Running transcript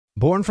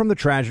Born from the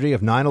tragedy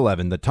of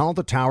 9/11, the Tunnel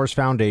to Towers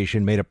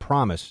Foundation made a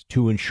promise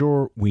to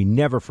ensure we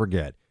never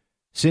forget.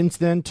 Since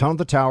then, Tunnel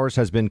to Towers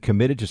has been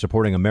committed to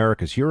supporting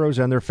America's heroes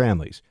and their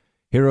families.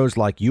 Heroes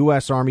like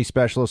U.S. Army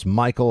Specialist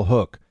Michael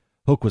Hook.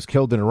 Hook was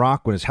killed in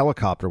Iraq when his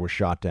helicopter was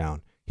shot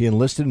down. He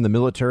enlisted in the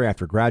military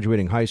after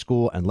graduating high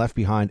school and left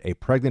behind a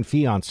pregnant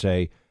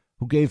fiancée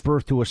who gave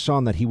birth to a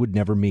son that he would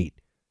never meet.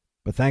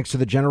 But thanks to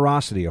the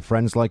generosity of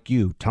friends like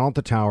you, Tunnel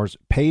to Towers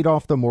paid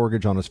off the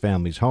mortgage on his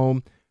family's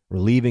home,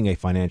 relieving a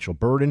financial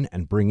burden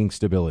and bringing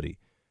stability.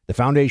 The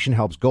foundation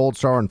helps Gold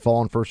Star and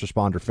fallen first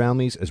responder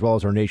families, as well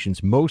as our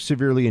nation's most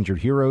severely injured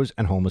heroes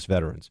and homeless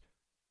veterans.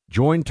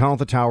 Join Tunnel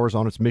to Towers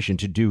on its mission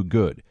to do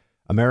good.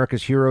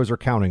 America's heroes are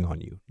counting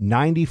on you.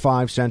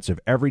 95 cents of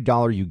every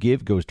dollar you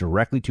give goes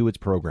directly to its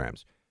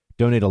programs.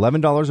 Donate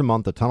 $11 a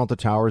month to Tunnel to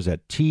Towers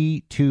at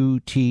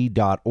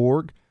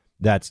T2T.org.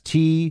 That's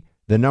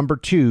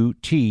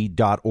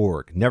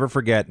T2T.org. Never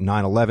forget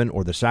 9/11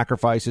 or the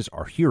sacrifices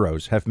our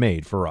heroes have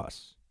made for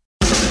us.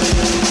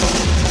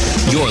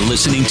 You're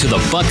listening to the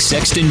Buck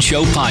Sexton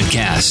Show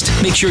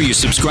podcast. Make sure you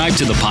subscribe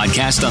to the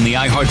podcast on the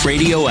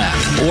iHeartRadio app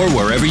or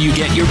wherever you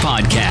get your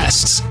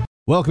podcasts.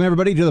 Welcome,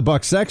 everybody, to the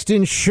Buck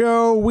Sexton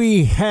Show.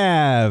 We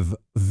have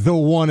the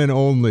one and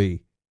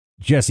only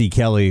Jesse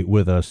Kelly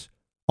with us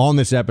on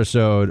this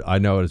episode. I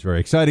know it is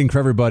very exciting for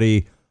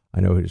everybody. I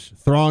know his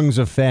throngs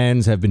of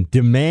fans have been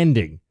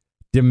demanding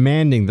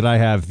that I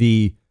have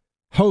the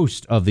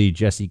host of the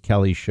Jesse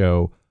Kelly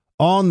Show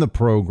on the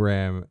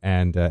program,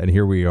 and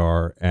here we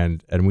are,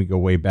 and we go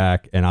way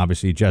back, and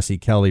obviously Jesse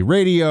Kelly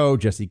Radio,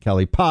 Jesse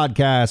Kelly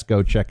Podcast.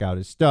 Go check out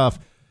his stuff.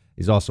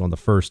 He's also on the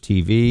First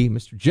TV.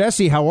 Mr.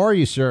 Jesse, how are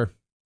you, sir?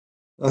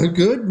 I'm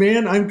good,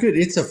 man. I'm good.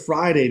 It's a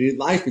Friday, dude.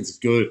 Life is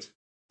good.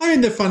 I mean,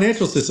 the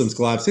financial system's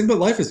collapsing, but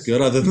life is good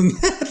other than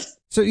that.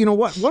 So, you know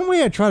what? One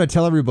way I try to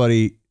tell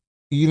everybody,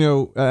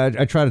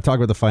 I try to talk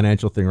about the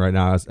financial thing right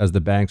now as the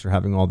banks are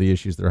having all the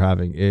issues they're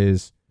having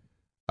is,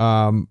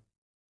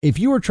 if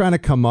you were trying to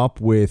come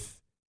up with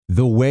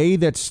the way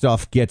that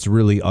stuff gets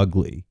really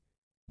ugly,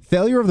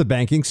 failure of the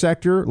banking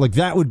sector, like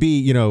that would be,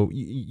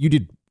 you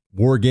did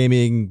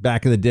wargaming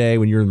back in the day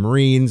when you were in the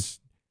Marines.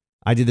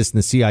 I did this in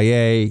the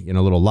CIA,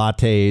 little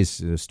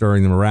lattes,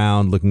 stirring them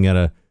around, looking at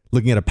a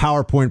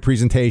PowerPoint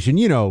presentation,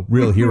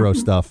 real hero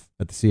stuff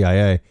at the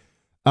CIA.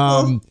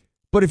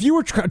 But if you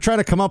were trying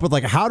to come up with,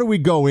 like, how do we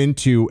go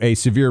into a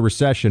severe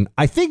recession,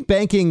 I think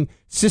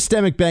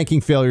systemic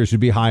banking failures would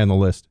be high on the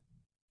list.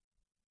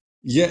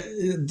 Yeah,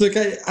 look,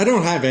 I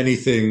don't have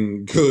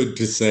anything good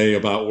to say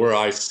about where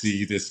I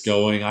see this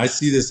going. I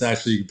see this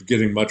actually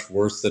getting much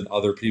worse than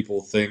other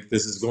people think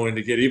this is going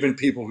to get. Even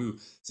people who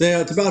say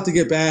it's about to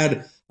get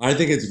bad, I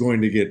think it's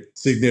going to get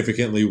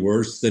significantly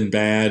worse than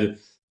bad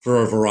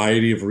for a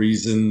variety of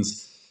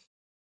reasons.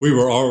 We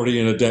were already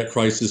in a debt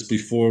crisis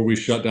before we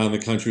shut down the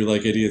country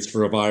like idiots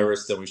for a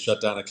virus. Then we shut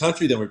down the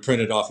country. Then we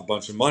printed off a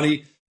bunch of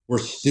money. We're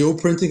still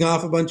printing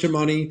off a bunch of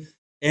money.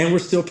 And we're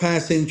still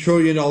passing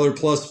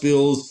trillion-dollar-plus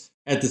bills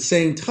at the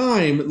same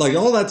time. Like,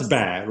 all that's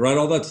bad, right?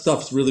 All that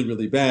stuff's really,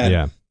 really bad.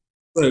 Yeah.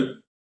 But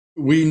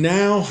we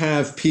now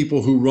have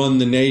people who run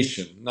the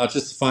nation, not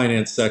just the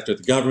finance sector,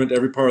 the government,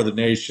 every part of the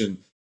nation.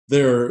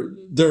 They're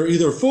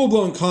either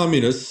full-blown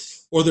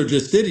communists or they're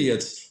just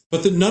idiots,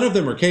 but none of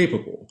them are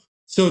capable.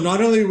 So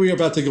not only are we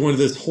about to go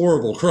into this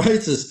horrible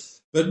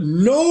crisis, but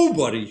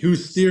nobody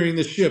who's steering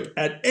the ship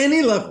at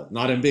any level,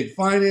 not in big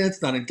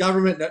finance, not in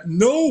government,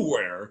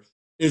 nowhere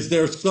is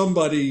there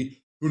somebody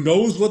who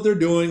knows what they're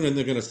doing and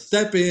they're going to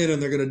step in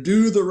and they're going to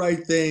do the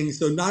right thing.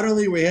 So not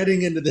only are we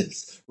heading into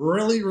this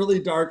really, really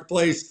dark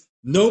place,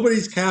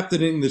 nobody's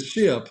captaining the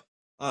ship.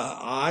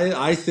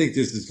 I think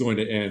this is going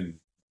to end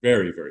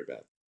very, very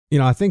bad.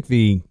 I think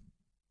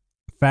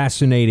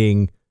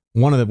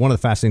one of the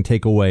fascinating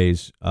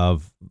takeaways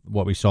of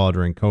what we saw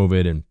during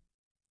COVID, and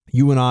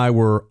you and I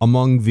were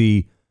among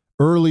the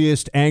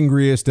earliest,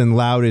 angriest, and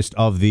loudest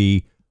of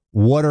the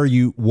what are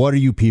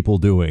you people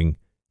doing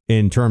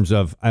in terms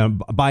of I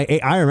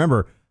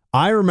remember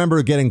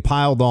getting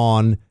piled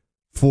on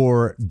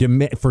for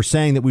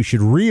saying that we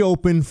should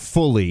reopen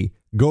fully,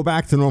 go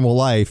back to normal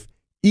life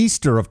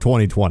Easter of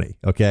 2020.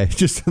 Okay,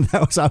 I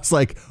was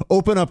like,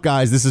 open up,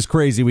 guys, this is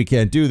crazy, we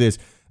can't do this.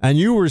 And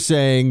you were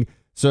saying,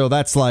 so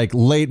that's like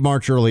late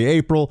March, early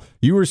April.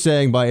 You were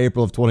saying by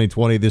April of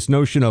 2020, this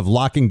notion of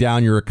locking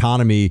down your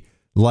economy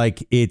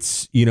like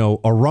it's,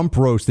 a rump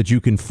roast that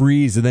you can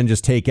freeze and then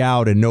just take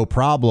out and no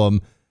problem,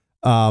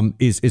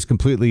 is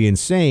completely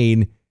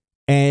insane.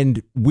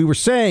 And we were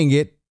saying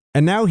it,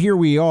 and now here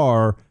we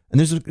are.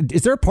 And is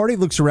there a party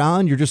that looks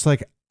around? You're just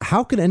like,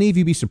 how could any of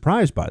you be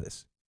surprised by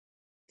this?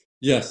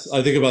 Yes,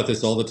 I think about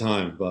this all the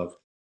time, Buck.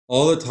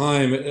 All the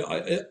time.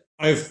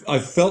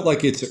 I've felt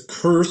like it's a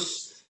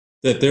curse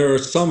that there are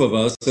some of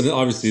us, and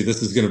obviously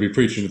this is going to be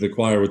preaching to the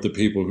choir with the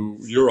people who,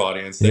 your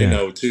audience, they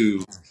know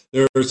too.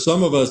 There are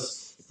some of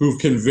us who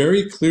can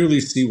very clearly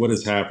see what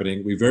is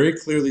happening. We very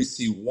clearly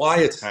see why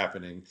it's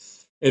happening.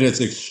 And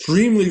it's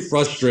extremely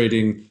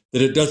frustrating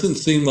that it doesn't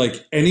seem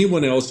like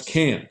anyone else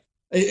can.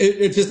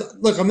 it just,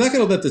 look, I'm not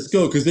going to let this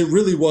go because it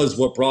really was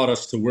what brought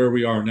us to where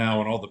we are now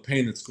and all the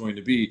pain that's going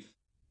to be.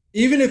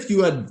 Even if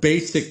you had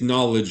basic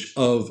knowledge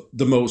of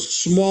the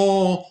most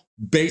small,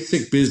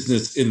 basic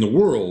business in the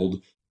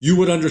world, you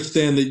would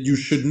understand that you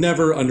should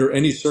never, under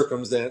any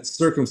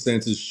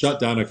circumstances, shut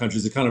down a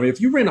country's economy.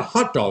 If you ran a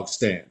hot dog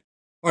stand,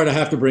 all right, I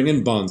have to bring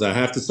in buns.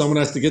 Someone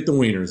has to get the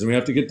wieners, and we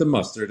have to get the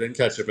mustard and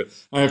ketchup. And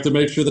I have to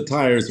make sure the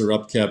tires are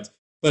upkept.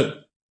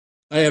 But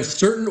I have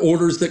certain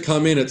orders that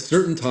come in at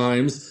certain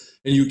times,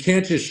 and you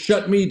can't just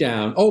shut me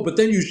down. Oh, but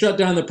then you shut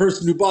down the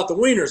person who bought the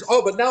wieners.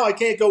 Oh, but now I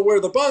can't go where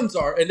the buns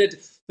are. And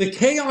the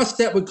chaos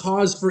that would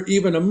cause for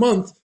even a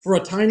month for a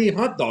tiny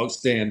hot dog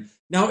stand.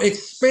 Now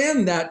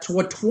expand that to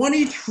a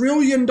 $20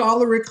 trillion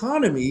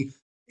economy.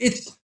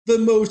 It's the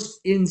most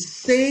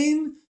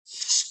insane,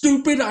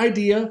 stupid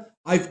idea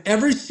I've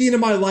ever seen in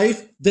my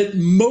life that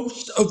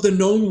most of the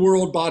known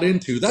world bought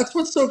into. That's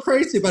what's so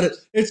crazy about it.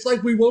 It's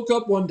like we woke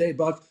up one day,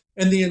 Buck,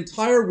 and the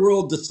entire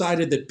world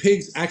decided that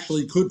pigs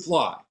actually could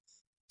fly.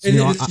 And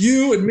then it's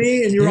you and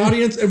me and your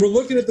audience, and we're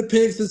looking at the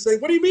pigs and saying,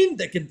 what do you mean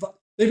they can fly?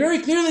 They very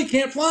clearly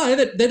can't fly.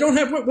 They don't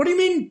have, what do you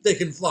mean they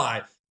can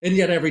fly? And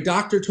yet every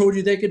doctor told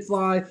you they could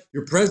fly.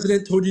 Your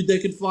president told you they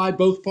could fly,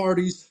 both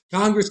parties.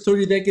 Congress told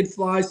you they could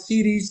fly,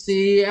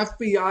 CDC,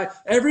 FBI.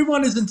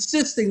 Everyone is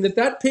insisting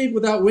that pig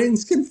without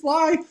wings can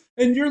fly.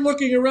 And you're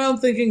looking around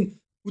thinking,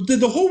 did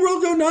the whole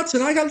world go nuts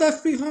and I got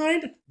left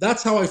behind?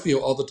 That's how I feel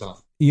all the time.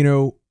 You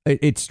know,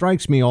 it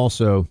strikes me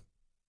also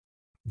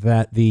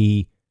that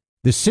the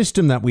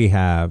system that we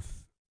have,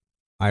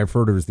 I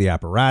refer to as the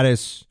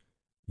apparatus.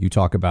 You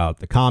talk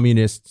about the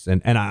communists.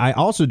 And I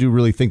also do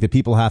really think that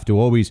people have to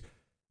always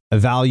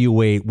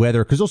evaluate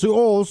whether, because they'll say,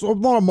 oh, it's a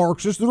lot of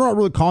Marxists, they're not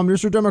really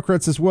communists or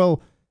Democrats as well.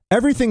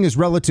 Everything is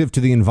relative to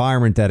the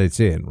environment that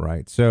it's in,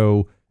 right?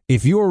 So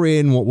if you're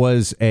in what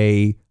was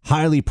a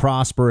highly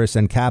prosperous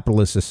and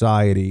capitalist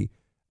society,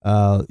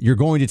 you're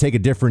going to take a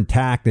different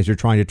tack as you're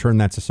trying to turn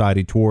that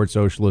society towards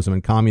socialism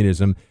and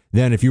communism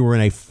than if you were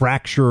in a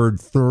fractured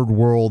third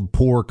world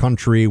poor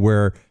country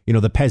where, you know,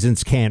 the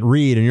peasants can't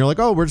read and you're like,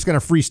 oh, we're just going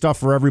to free stuff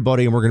for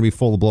everybody and we're going to be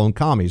full blown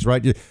commies,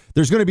 right?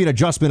 There's going to be an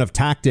adjustment of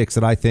tactics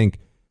that I think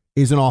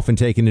isn't often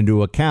taken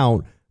into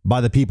account by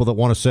the people that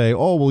want to say,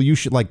 oh, well, you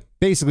should, like,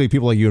 basically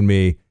people like you and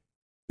me,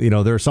 you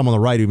know, there are some on the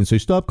right who even say,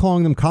 stop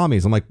calling them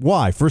commies. I'm like,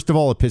 why? First of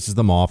all, it pisses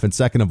them off. And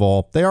second of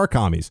all, they are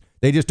commies.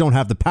 They just don't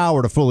have the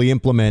power to fully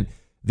implement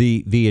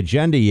the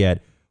agenda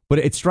yet. But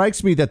it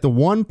strikes me that the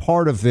one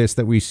part of this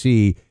that we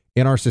see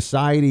in our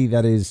society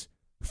that is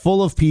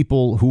full of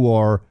people who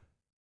are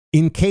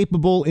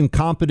incapable,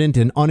 incompetent,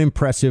 and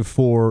unimpressive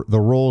for the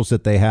roles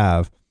that they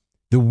have,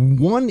 the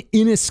one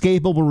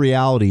inescapable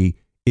reality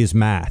is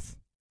math.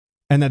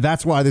 And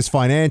that's why this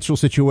financial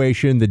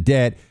situation, the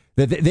debt,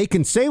 that they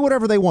can say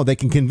whatever they want. They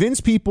can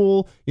convince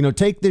people, you know,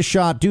 take this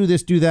shot, do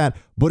this, do that.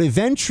 But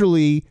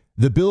eventually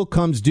the bill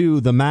comes due,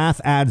 the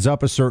math adds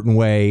up a certain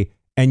way,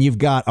 and you've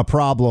got a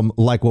problem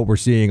like what we're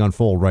seeing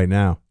unfold right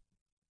now.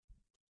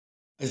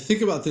 I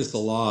think about this a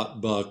lot,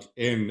 Buck,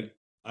 and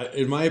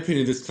in my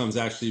opinion, this comes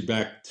actually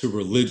back to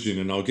religion,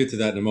 and I'll get to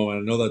that in a moment.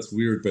 I know that's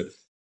weird, but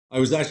I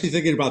was actually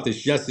thinking about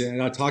this yesterday,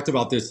 and I talked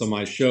about this on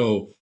my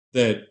show,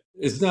 that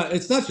it's not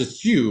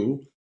just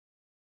you,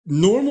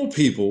 normal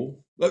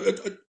people,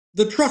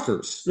 the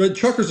truckers. Right?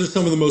 Truckers are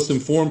some of the most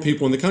informed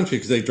people in the country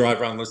because they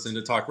drive around listening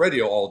to talk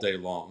radio all day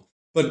long.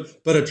 But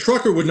a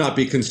trucker would not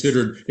be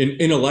considered an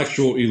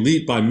intellectual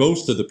elite by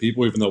most of the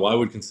people, even though I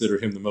would consider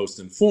him the most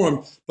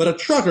informed. But a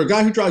trucker, a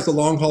guy who drives a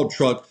long-haul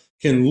truck,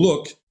 can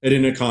look at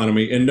an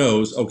economy and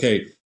knows,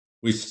 okay,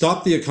 we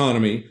stopped the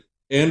economy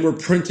and we're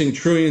printing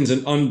trillions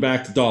in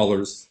unbacked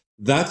dollars.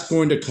 That's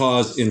going to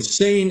cause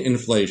insane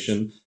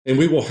inflation, and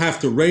we will have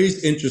to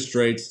raise interest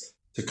rates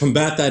to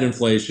combat that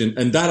inflation,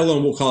 and that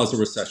alone will cause a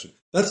recession.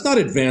 That's not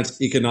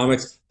advanced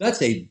economics.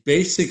 That's a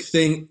basic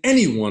thing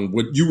anyone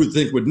would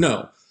think would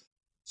know.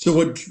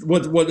 So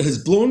what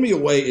has blown me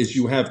away is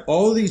you have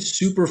all these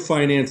super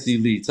finance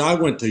elites. I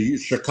went to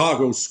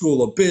Chicago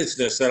School of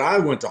Business, and I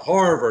went to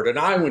Harvard, and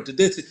I went to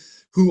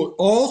this, who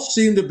all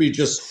seem to be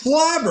just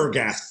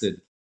flabbergasted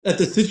at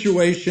the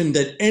situation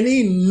that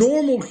any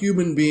normal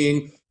human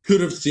being could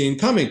have seen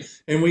coming.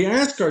 And we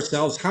ask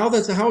ourselves, how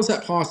is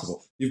that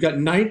possible? You've got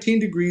 19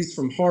 degrees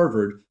from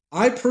Harvard.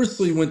 I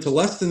personally went to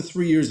less than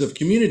 3 years of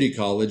community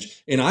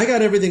college, and I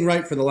got everything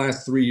right for the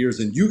last 3 years,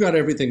 and you got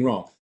everything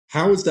wrong.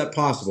 How is that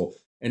possible?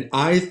 And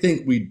I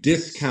think we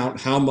discount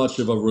how much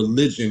of a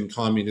religion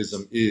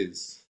communism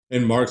is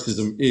and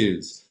Marxism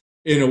is,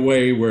 in a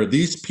way where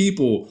these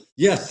people,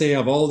 yes, they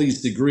have all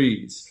these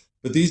degrees,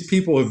 but these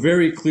people have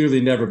very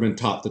clearly never been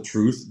taught the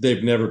truth.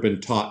 They've never been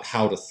taught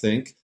how to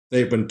think.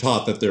 They've been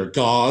taught that they're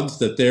gods,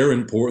 that they're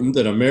important,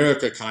 that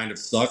America kind of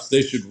sucks.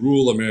 They should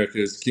rule America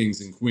as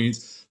kings and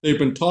queens. They've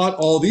been taught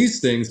all these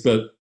things,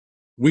 but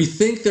we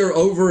think they're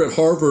over at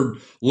Harvard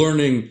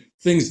learning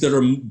things that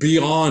are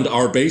beyond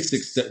our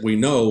basics that we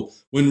know,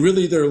 when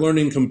really they're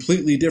learning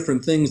completely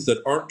different things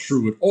that aren't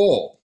true at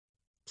all.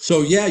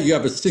 So yeah, you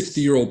have a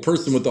 60-year-old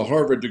person with a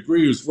Harvard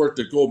degree who's worked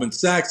at Goldman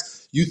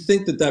Sachs. You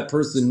think that that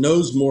person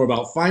knows more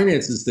about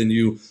finances than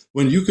you,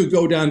 when you could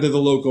go down to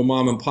the local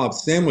mom and pop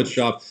sandwich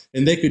shop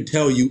and they could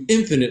tell you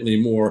infinitely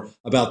more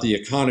about the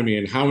economy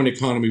and how an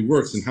economy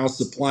works and how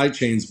supply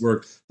chains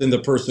work than the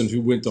person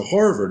who went to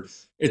Harvard.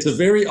 It's a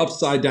very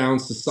upside down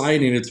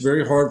society, and it's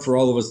very hard for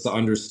all of us to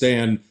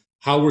understand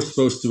how we're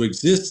supposed to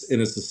exist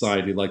in a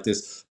society like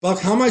this. Buck,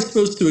 how am I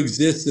supposed to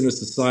exist in a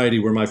society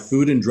where my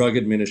Food and Drug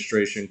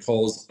Administration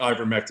calls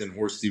ivermectin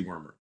horse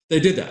dewormer? They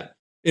did that.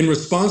 In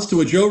response to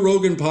a Joe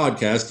Rogan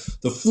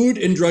podcast, the Food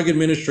and Drug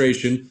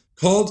Administration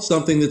called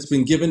something that's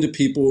been given to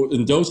people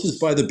in doses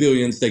by the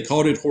billions, they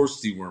called it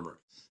horse dewormer.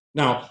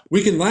 Now,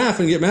 we can laugh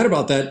and get mad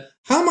about that.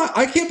 How am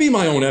I can't be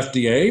my own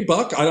FDA,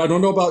 Buck. I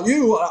don't know about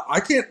you. I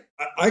can't.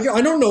 I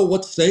don't know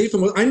what's safe,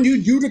 and I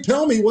need you to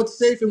tell me what's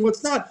safe and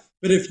what's not.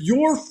 But if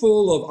you're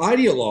full of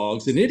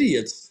ideologues and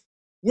idiots,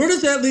 where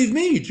does that leave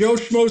me, Joe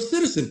Schmo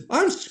citizen?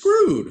 I'm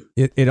screwed.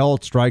 It all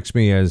strikes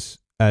me as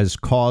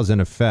cause and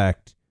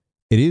effect.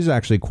 It is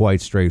actually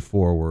quite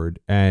straightforward.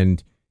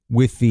 And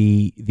with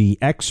the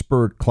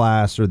expert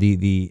class or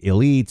the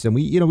elites, and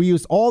we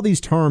use all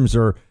these terms,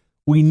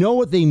 we know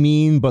what they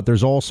mean, but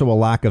there's also a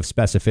lack of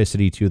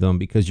specificity to them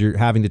because you're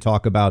having to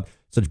talk about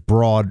such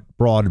broad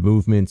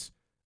movements.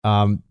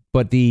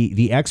 But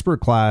the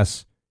expert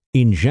class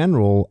in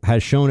general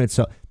has shown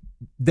itself.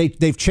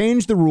 They've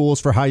changed the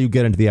rules for how you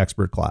get into the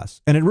expert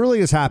class. And it really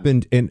has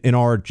happened in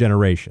our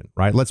generation,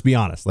 right? Let's be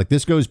honest. Like,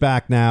 this goes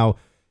back now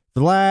for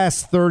the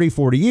last 30,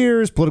 40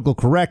 years, political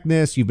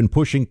correctness. You've been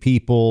pushing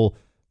people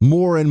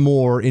more and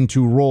more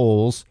into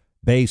roles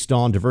based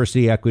on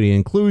diversity, equity,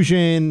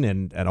 inclusion,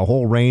 and a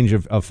whole range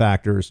of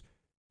factors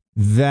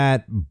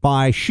that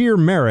by sheer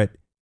merit,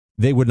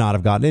 they would not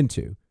have gotten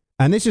into.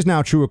 And this is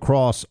now true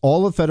across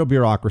all of federal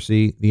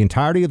bureaucracy, the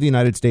entirety of the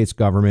United States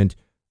government,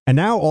 and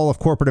now all of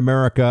corporate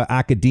America,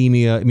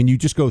 academia. I mean, you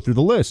just go through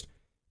the list.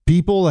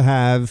 People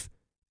have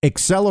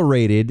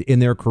accelerated in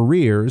their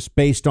careers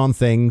based on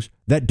things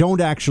that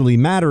don't actually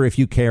matter if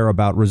you care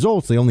about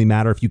results. They only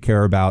matter if you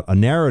care about a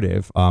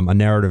narrative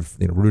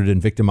rooted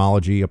in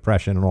victimology,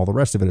 oppression, and all the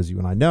rest of it, as you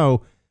and I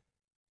know.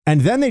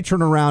 And then they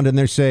turn around and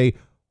they say,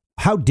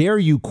 how dare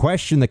you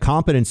question the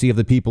competency of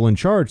the people in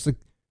charge? Like,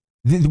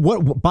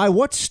 by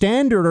what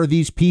standard are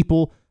these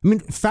people? I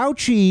mean,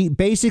 Fauci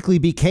basically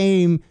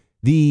became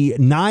the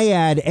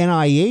NIAID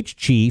NIH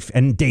chief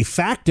and de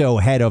facto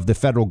head of the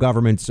federal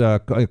government's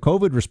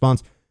COVID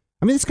response.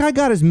 I mean, this guy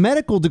got his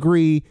medical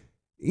degree,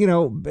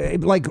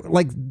 like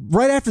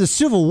right after the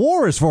Civil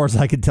War, as far as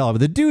I can tell. But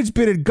the dude's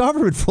been in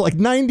government for like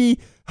 90,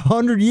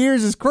 100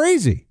 years. Is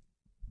crazy.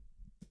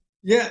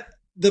 Yeah,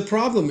 the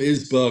problem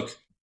is, Buck,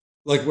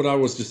 like what I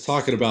was just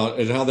talking about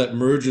and how that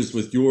merges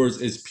with yours,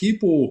 is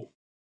people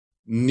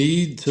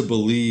need to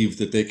believe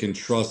that they can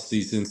trust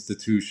these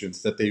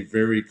institutions that they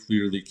very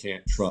clearly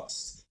can't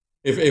trust.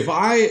 If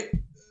I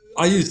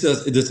use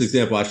this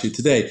example actually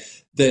today,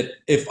 that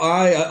if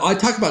I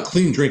talk about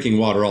clean drinking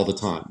water all the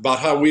time, about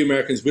how we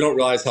Americans, we don't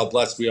realize how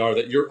blessed we are,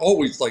 that you're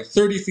always like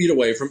 30 feet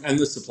away from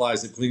endless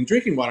supplies of clean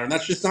drinking water. And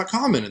that's just not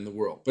common in the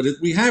world, but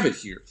we have it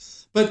here.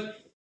 But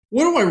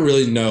what do I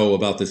really know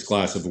about this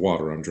glass of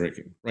water I'm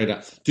drinking right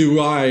now?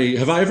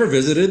 Have I ever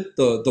visited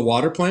the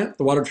water plant,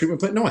 the water treatment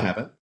plant? No, I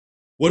haven't.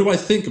 What do I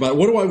think about?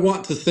 What do I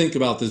want to think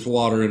about this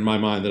water in my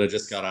mind that I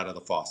just got out of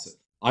the faucet?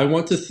 I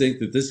want to think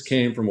that this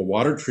came from a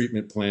water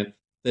treatment plant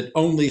that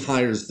only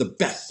hires the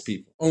best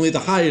people. Only the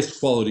highest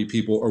quality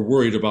people are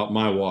worried about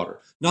my water.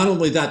 Not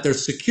only that, their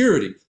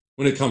security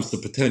when it comes to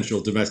potential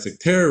domestic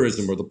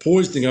terrorism or the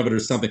poisoning of it or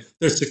something,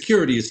 their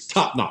security is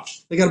top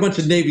notch. They got a bunch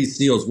of Navy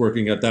SEALs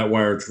working at that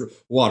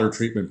water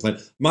treatment plant.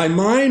 My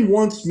mind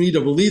wants me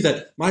to believe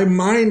that. My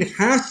mind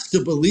has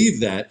to believe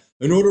that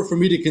in order for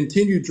me to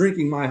continue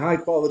drinking my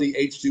high-quality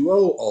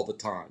H2O all the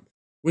time.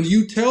 When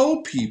you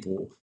tell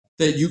people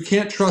that you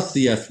can't trust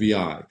the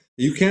FBI,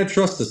 you can't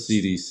trust the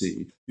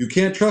CDC, you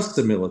can't trust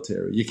the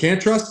military, you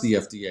can't trust the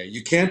FDA,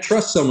 you can't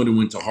trust someone who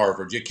went to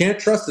Harvard, you can't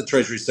trust the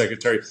Treasury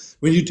Secretary.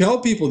 When you tell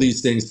people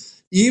these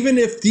things, even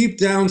if deep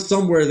down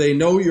somewhere they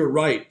know you're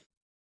right,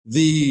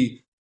 the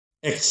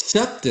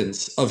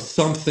acceptance of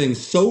something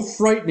so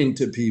frightening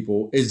to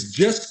people is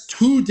just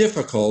too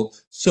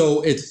difficult.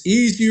 So it's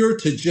easier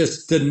to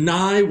just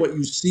deny what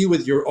you see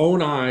with your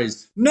own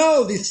eyes.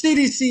 No, the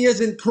CDC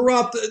isn't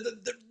corrupt.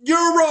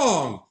 You're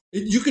wrong.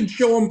 You can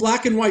show them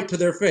black and white to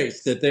their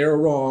face that they're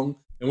wrong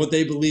and what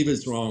they believe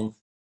is wrong.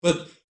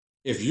 But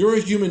if you're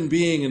a human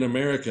being in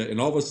America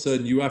and all of a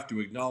sudden you have to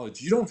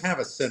acknowledge you don't have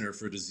a Center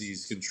for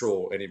Disease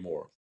Control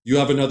anymore, you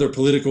have another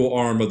political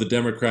arm of the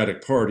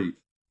Democratic Party.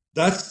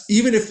 That's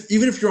even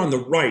if you're on the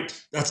right,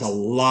 that's a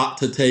lot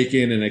to take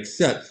in and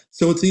accept.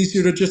 So it's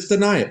easier to just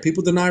deny it.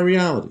 People deny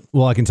reality.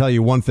 Well, I can tell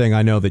you one thing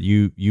I know that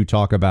you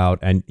talk about,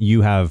 and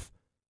you have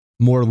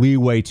more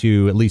leeway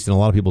to, at least in a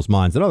lot of people's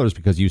minds than others,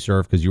 because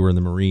you were in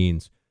the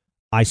Marines.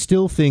 I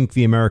still think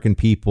the American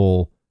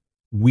people,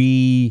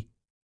 we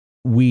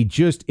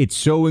just, it's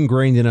so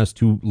ingrained in us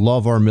to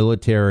love our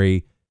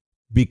military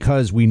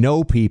because we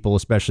know people,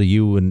 especially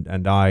you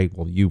and I,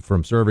 well, you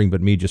from serving,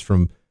 but me just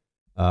from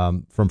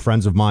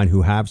friends of mine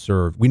who have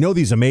served. We know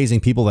these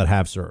amazing people that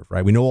have served,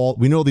 right? We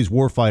know these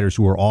war fighters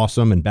who are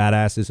awesome and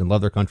badasses and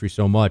love their country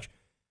so much.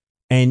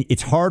 And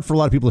it's hard for a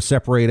lot of people to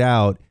separate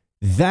out.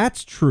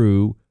 That's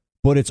true,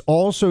 but it's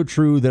also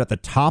true that at the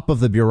top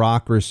of the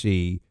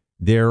bureaucracy,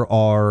 there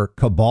are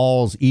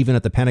cabals, even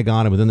at the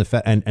Pentagon and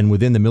within and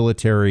within the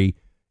military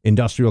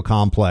industrial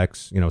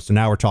complex. So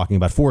now we're talking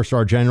about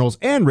 4-star generals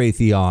and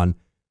Raytheon,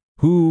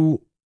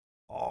 who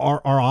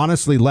are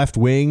honestly left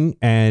wing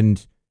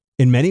and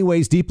in many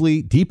ways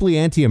deeply, deeply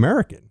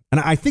anti-American. And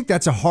I think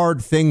that's a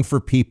hard thing for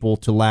people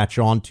to latch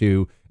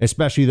onto,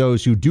 especially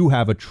those who do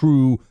have a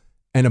true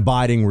and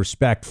abiding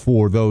respect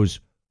for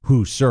those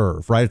who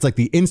serve, right? It's like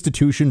the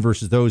institution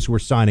versus those who are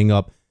signing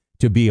up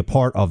to be a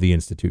part of the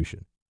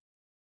institution.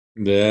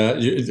 Yeah,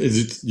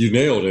 you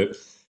nailed it.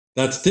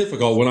 That's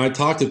difficult. When I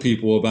talk to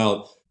people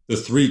about the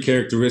 3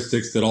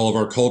 characteristics that all of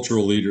our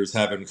cultural leaders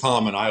have in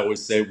common, I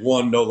always say,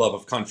 1, no love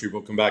of country.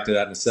 We'll come back to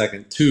that in a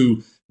second.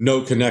 2,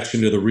 no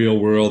connection to the real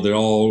world. They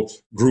all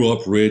grew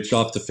up rich,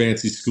 off to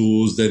fancy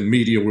schools, then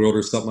media world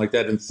or something like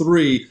that. And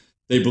 3,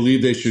 they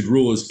believe they should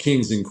rule as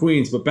kings and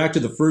queens. But back to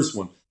the first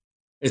one,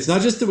 it's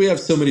not just that we have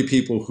so many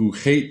people who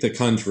hate the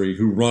country,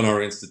 who run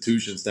our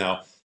institutions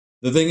now.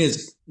 The thing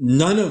is,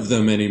 none of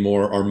them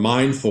anymore are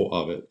mindful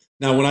of it.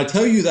 Now, when I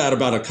tell you that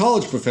about a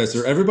college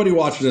professor, everybody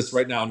watching this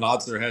right now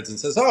nods their heads and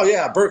says, oh,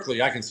 yeah,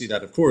 Berkeley, I can see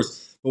that, of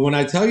course. But when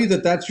I tell you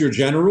that that's your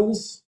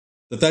generals,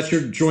 that that's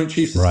your Joint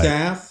Chiefs of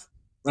Staff,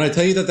 when I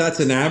tell you that that's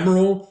an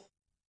admiral,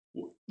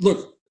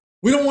 look,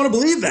 we don't want to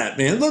believe that,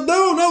 man.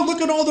 No,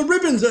 look at all the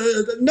ribbons.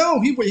 No,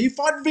 he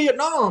fought in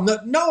Vietnam.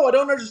 No, I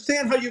don't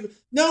understand how you...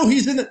 No,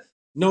 he's in the...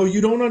 No,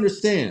 you don't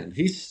understand.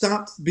 He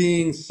stopped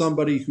being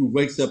somebody who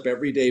wakes up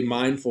every day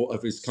mindful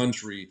of his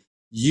country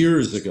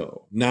years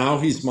ago. Now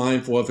he's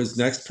mindful of his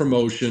next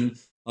promotion,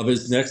 of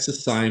his next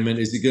assignment.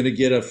 Is he going to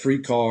get a free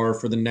car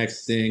for the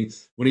next thing?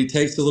 When he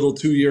takes a little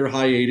 2-year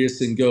hiatus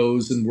and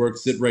goes and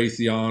works at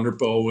Raytheon or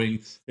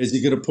Boeing, is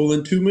he going to pull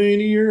in $2 million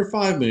a year or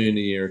 $5 million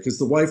a year? Because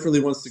the wife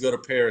really wants to go to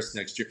Paris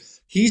next year.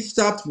 He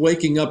stopped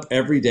waking up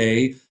every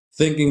day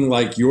thinking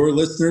like your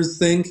listeners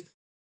think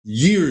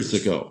years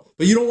ago.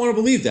 But you don't want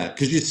to believe that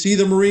because you see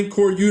the Marine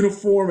Corps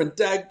uniform and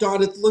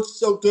daggone, it looks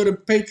so good and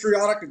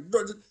patriotic.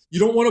 You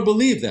don't want to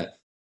believe that.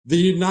 The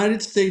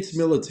United States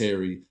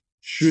military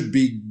should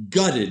be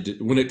gutted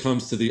when it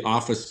comes to the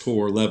office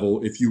corps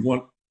level if you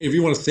want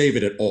to save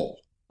it at all.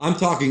 I'm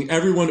talking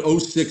everyone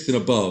 06 and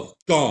above,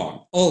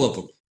 gone, all of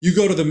them. You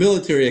go to the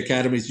military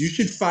academies, you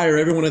should fire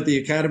everyone at the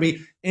academy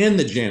and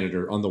the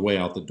janitor on the way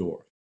out the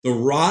door. The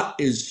rot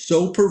is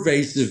so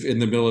pervasive in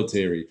the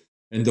military.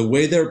 And the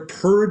way they're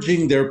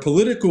purging their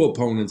political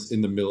opponents in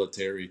the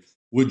military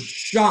would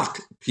shock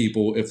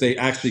people if they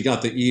actually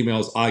got the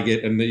emails I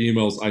get and the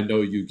emails I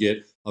know you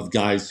get of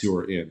guys who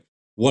are in.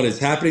 What is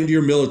happening to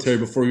your military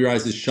before your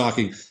eyes is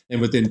shocking.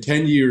 And within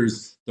 10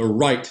 years, the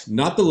right,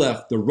 not the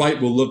left, the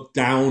right will look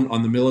down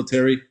on the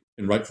military,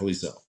 and rightfully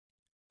so.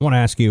 I want to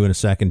ask you in a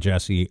second,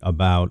 Jesse,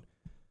 about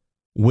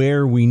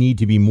where we need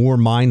to be more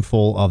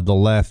mindful of the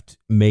left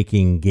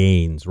making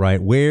gains,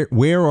 right?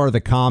 Where are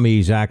the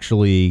commies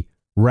actually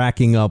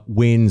racking up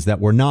wins that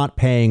we're not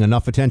paying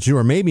enough attention to,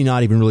 or maybe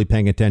not even really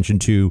paying attention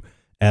to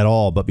at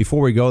all? But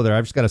before we go there,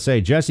 I've just got to say,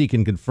 Jesse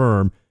can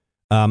confirm.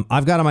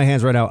 I've got in my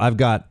hands right now,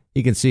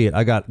 you can see it.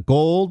 I got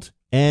gold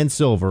and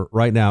silver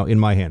right now in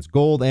my hands.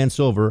 Gold and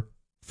silver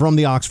from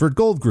the Oxford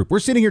Gold Group. We're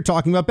sitting here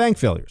talking about bank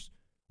failures.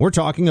 We're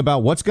talking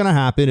about what's going to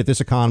happen if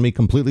this economy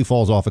completely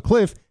falls off a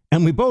cliff.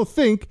 And we both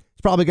think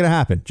it's probably going to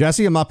happen.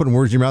 Jesse, I'm not putting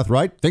words in your mouth,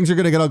 right? Things are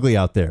going to get ugly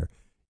out there.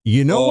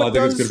 You know what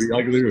I think it's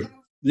going to be ugly.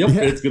 Yep,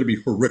 yeah. It's going to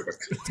be horrific.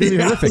 It's going to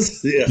be horrific.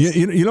 Yes.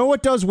 You know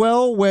what does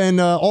well when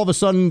all of a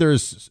sudden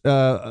there's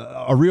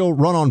a real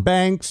run on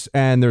banks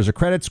and there's a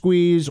credit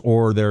squeeze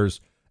or there's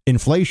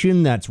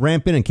inflation that's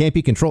rampant and can't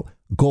be controlled?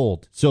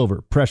 Gold,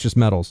 silver, precious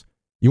metals.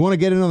 You want to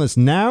get in on this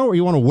now, or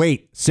you want to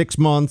wait 6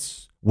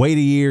 months, wait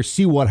a year,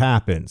 see what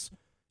happens?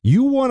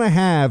 You want to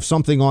have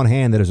something on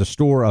hand that is a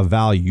store of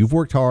value. You've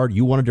worked hard.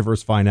 You want to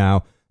diversify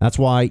now. That's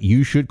why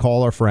you should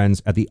call our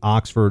friends at the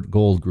Oxford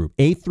Gold Group,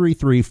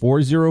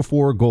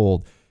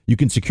 833-404-GOLD. You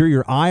can secure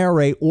your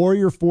IRA or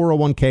your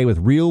 401k with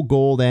real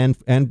gold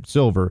and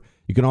silver.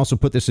 You can also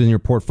put this in your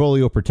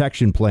portfolio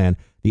protection plan.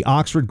 The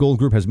Oxford Gold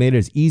Group has made it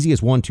as easy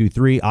as 1, 2,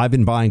 3. I've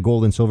been buying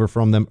gold and silver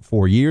from them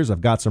for years.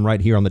 I've got some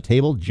right here on the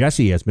table.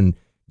 Jesse has been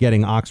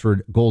getting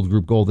Oxford Gold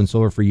Group gold and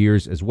silver for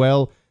years as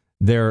well.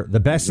 They're the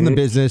best in the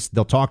business.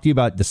 They'll talk to you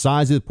about the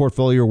size of the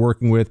portfolio you're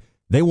working with.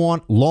 They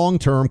want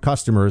long-term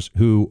customers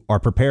who are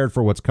prepared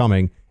for what's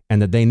coming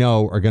and that they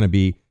know are going to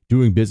be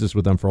doing business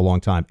with them for a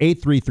long time.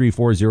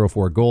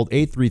 833-404-GOLD,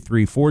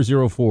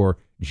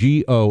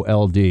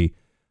 833-404-GOLD.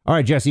 All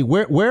right, Jesse,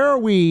 where are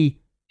we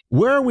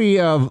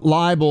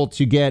liable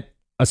to get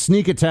a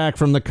sneak attack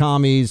from the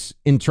commies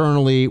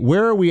internally?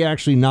 Where are we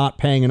actually not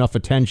paying enough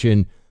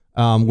attention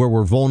where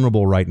we're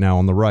vulnerable right now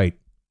on the right?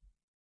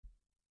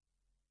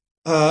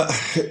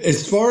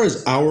 As far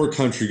as our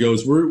country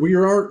goes, we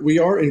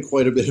are in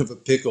quite a bit of a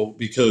pickle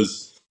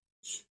because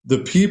the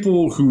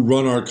people who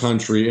run our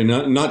country,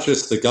 and not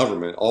just the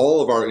government,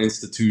 all of our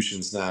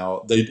institutions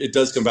now, it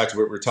does come back to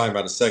what we were talking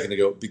about a second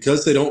ago,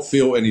 because they don't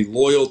feel any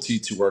loyalty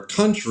to our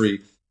country.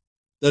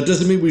 That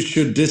doesn't mean we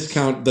should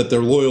discount that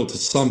they're loyal to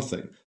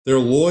something. They're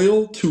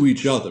loyal to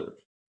each other.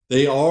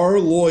 They are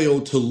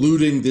loyal to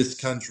looting this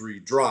country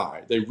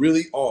dry. They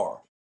really are.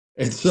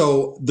 And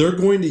so they're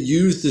going to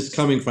use this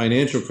coming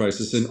financial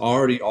crisis, and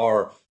already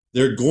are.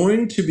 They're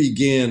going to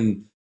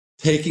begin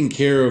taking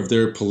care of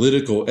their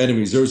political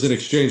enemies. There was an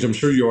exchange, I'm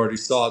sure you already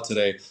saw it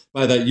today,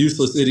 by that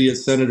useless idiot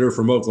senator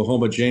from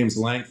Oklahoma, James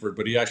Lankford,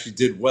 but he actually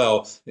did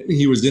well.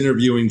 He was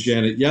interviewing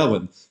Janet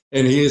Yellen.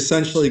 And he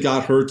essentially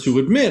got her to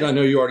admit, I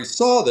know you already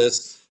saw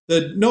this,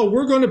 that no,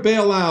 we're going to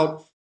bail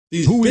out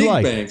these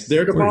big banks,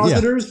 their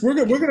depositors. We're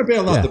going to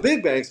bail out the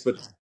big banks, but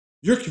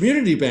your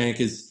community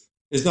bank is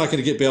not going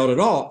to get bailed at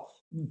all.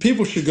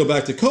 People should go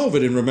back to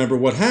COVID and remember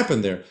what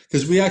happened there,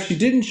 because we actually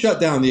didn't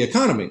shut down the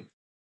economy.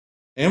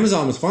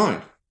 Amazon was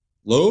fine.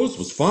 Lowe's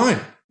was fine.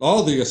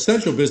 All the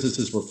essential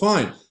businesses were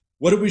fine.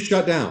 What did we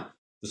shut down?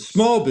 The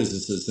small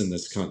businesses in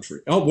this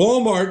country.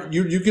 Walmart,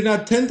 you can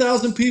have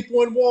 10,000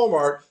 people in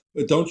Walmart,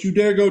 but don't you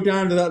dare go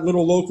down to that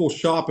little local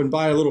shop and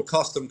buy a little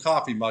custom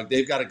coffee mug.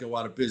 They've got to go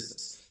out of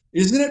business.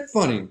 Isn't it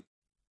funny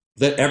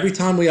that every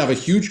time we have a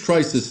huge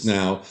crisis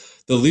now,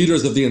 the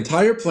leaders of the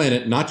entire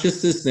planet, not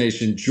just this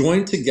nation,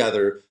 join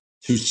together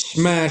to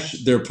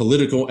smash their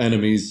political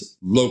enemies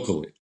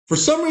locally? For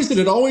some reason,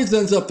 it always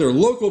ends up their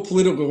local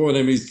political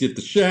enemies get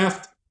the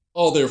shaft.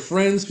 All their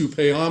friends who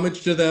pay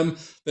homage to them,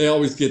 they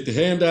always get the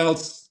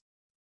handouts.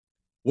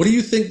 What do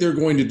you think they're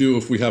going to do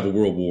if we have a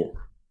world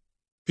war?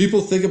 People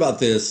think about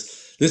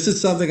this. This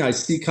is something I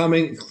see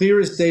coming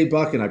clear as day,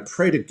 Buck, and I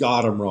pray to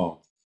God I'm wrong.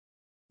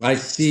 I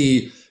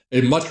see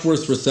a much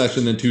worse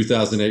recession than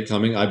 2008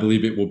 coming. I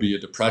believe it will be a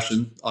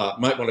depression.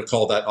 Might want to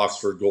call that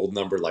Oxford Gold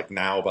number like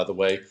now, by the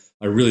way.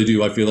 I really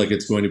do. I feel like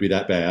it's going to be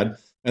that bad.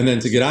 And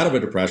then to get out of a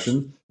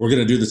depression, we're going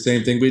to do the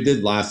same thing we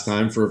did last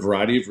time for a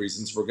variety of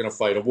reasons. We're going to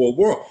fight a world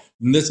war.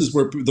 And this is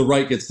where the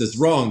right gets this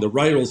wrong. The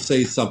right will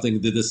say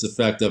something to this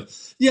effect of,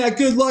 yeah,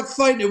 good luck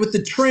fighting it with the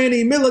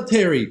tranny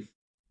military.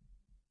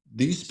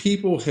 These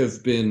people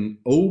have been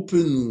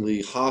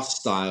openly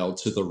hostile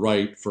to the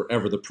right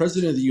forever. The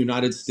President of the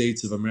United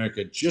States of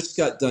America just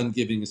got done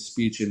giving a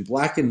speech in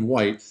black and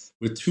white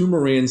with two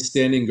Marines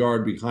standing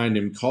guard behind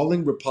him,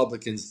 calling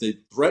Republicans the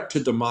threat to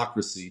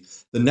democracy.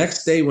 The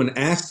next day, when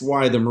asked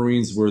why the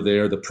Marines were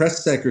there, the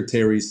press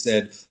secretary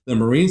said the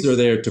Marines are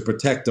there to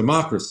protect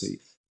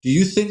democracy. Do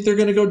you think they're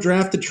going to go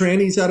draft the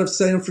trannies out of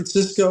San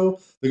Francisco?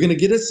 They're going to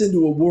get us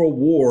into a world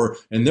war,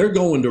 and they're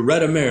going to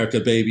Red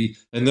America, baby,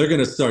 and they're going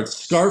to start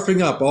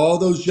scarfing up all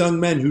those young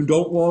men who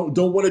don't want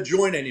to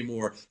join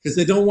anymore because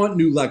they don't want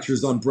new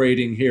lectures on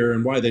braiding hair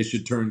and why they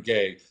should turn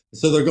gay.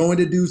 So they're going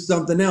to do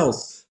something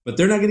else, but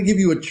they're not going to give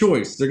you a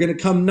choice. They're going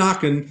to come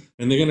knocking,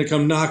 and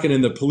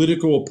the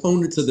political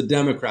opponents of the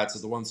Democrats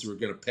are the ones who are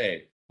going to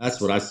pay. That's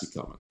what I see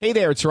coming. Hey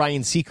there, it's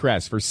Ryan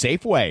Seacrest for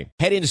Safeway.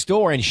 Head in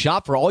store and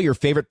shop for all your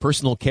favorite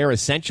personal care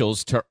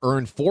essentials to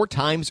earn 4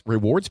 times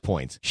rewards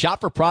points.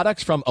 Shop for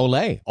products from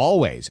Olay,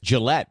 Always,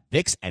 Gillette,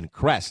 Vicks, and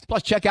Crest.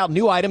 Plus, check out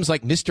new items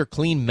like Mr.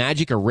 Clean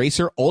Magic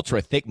Eraser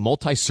Ultra Thick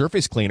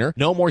Multi-Surface Cleaner.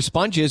 No more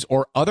sponges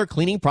or other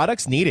cleaning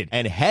products needed.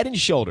 And Head &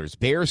 Shoulders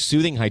Bare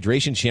Soothing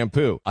Hydration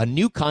Shampoo, a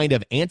new kind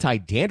of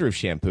anti-dandruff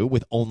shampoo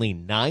with only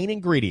 9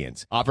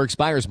 ingredients. Offer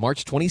expires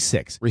March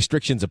 26.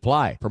 Restrictions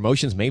apply.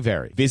 Promotions may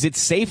vary. Visit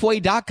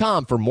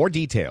Safeway.com for more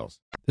details.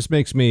 This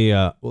makes me,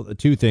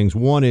 two things.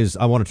 One is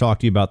I want to talk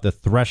to you about the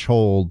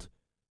threshold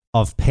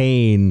of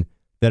pain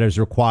that is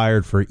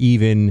required for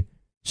even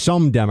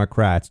some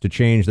Democrats to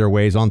change their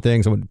ways on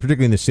things,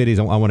 particularly in the cities.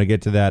 I want to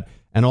get to that,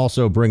 and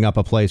also bring up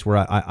a place where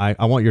I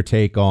want your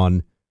take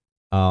on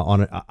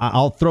it.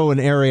 I'll throw an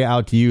area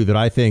out to you that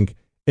I think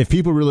if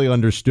people really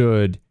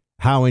understood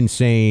how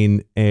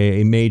insane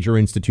a major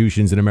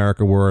institutions in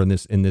America were in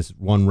this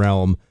one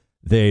realm,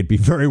 they'd be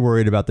very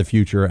worried about the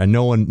future, and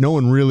no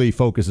one really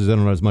focuses in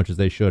on it as much as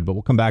they should. But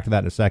we'll come back to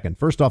that in a second.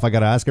 First off, I got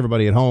to ask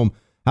everybody at home,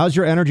 how's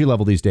your energy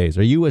level these days?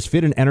 Are you as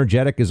fit and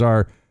energetic as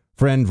our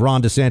friend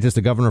Ron DeSantis,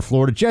 the governor of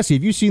Florida? Jesse,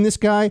 have you seen this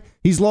guy?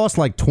 He's lost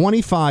like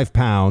 25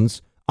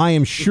 pounds. I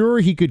am sure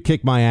he could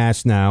kick my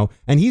ass now,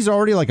 and he's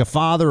already like a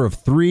father of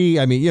 3.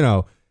 I mean,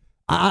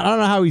 I don't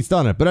know how he's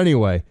done it, but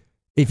anyway,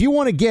 if you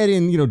want to get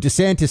in,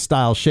 DeSantis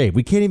style shape,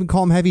 we can't even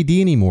call him Heavy D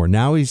anymore.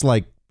 Now he's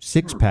like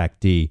 6-pack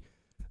D.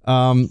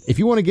 If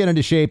you want to get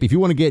into shape, if you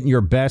want to get in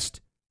your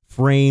best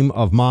frame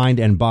of mind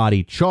and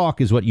body,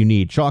 Chalk is what you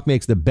need. Chalk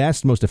makes the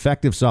best, most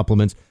effective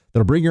supplements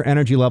that'll bring your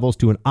energy levels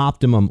to an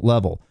optimum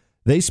level.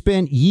 They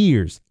spent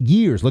years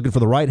looking for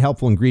the right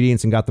helpful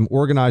ingredients and got them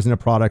organized into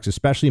products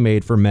especially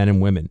made for men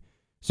and women.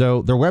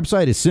 So their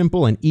website is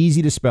simple and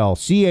easy to spell,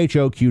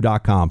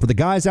 CHOQ.com. For the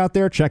guys out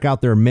there, check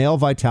out their male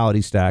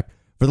vitality stack.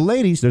 For the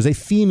ladies, there's a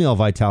female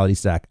vitality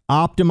stack.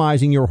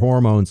 Optimizing your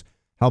hormones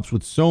helps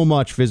with so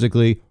much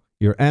physically,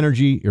 your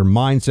energy, your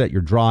mindset,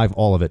 your drive,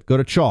 all of it. Go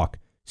to Chalk,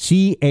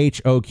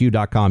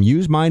 CHOQ.com.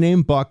 Use my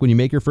name, Buck, when you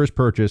make your first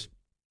purchase.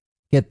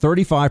 Get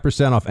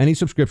 35% off any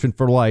subscription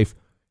for life.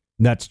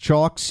 That's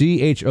chalk,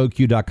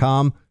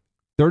 CHOQ.com.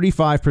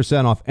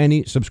 35% off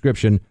any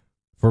subscription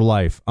for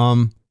life.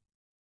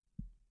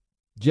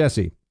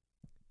 Jesse,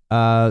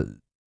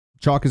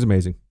 chalk is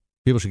amazing.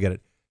 People should get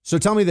it. So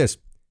tell me this.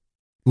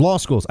 Law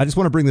schools. I just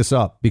want to bring this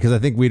up because I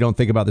think we don't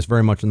think about this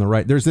very much on the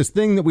right. There's this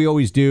thing that we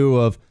always do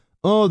of,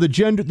 the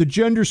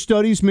gender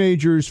studies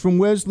majors from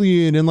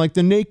Wesleyan and like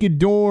the naked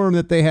dorm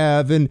that they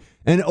have and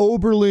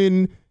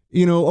Oberlin,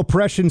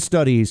 oppression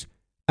studies.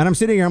 And I'm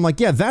sitting here, I'm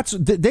like, yeah,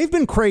 they've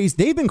been crazy.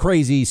 They've been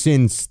crazy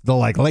since the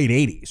late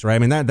 80s, right? I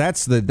mean,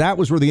 that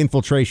was where the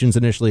infiltrations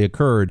initially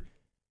occurred.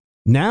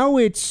 Now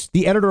it's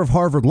the editor of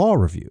Harvard Law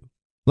Review.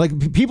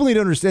 Like, people need to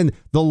understand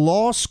the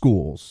law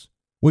schools,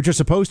 which are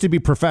supposed to be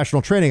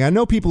professional training. I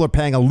know people are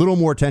paying a little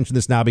more attention to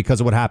this now because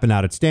of what happened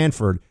out at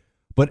Stanford.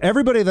 But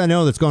everybody that I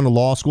know that's gone to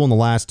law school in the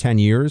last 10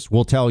 years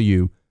will tell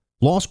you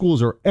law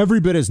schools are every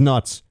bit as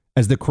nuts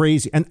as the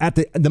crazy. And at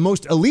the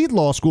most elite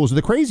law schools are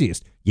the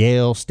craziest.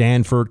 Yale,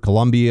 Stanford,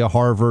 Columbia,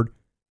 Harvard.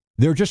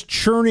 They're just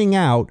churning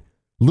out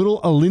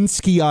little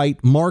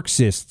Alinskyite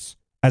Marxists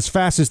as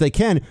fast as they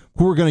can,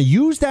 who are going to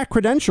use that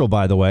credential,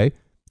 by the way,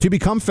 to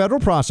become federal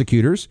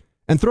prosecutors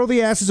and throw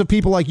the asses of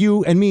people like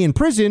you and me in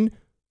prison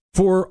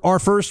for our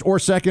First or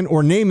Second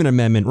or name an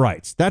amendment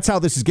rights. That's how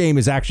this game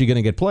is actually going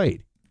to get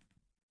played.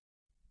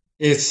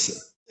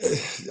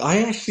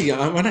 I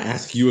want to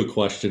ask you a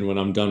question when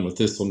I'm done with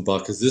this one,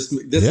 Buck, because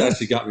this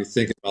actually got me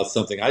thinking about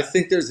something. I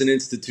think there's an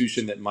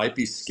institution that might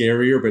be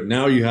scarier, but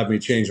now you have me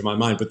changing my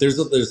mind. But there's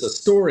a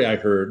story I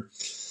heard,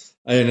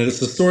 and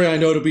it's a story I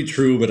know to be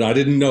true, but I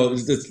didn't know.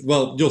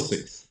 Well, you'll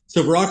see.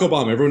 So Barack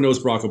Obama, everyone knows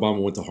Barack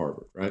Obama went to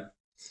Harvard, right?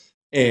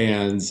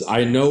 And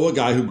I know a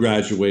guy who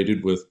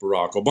graduated with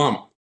Barack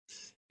Obama.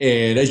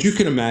 And as you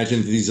can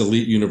imagine, these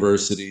elite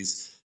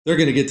universities, they're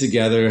going to get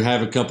together,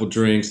 have a couple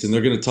drinks, and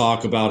they're going to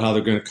talk about how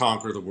they're going to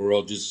conquer the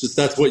world. Just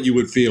that's what you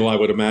would feel, I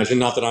would imagine.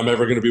 Not that I'm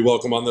ever going to be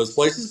welcome on those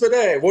places, but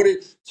hey,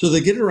 so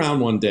they get around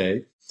one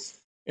day,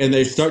 and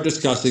they start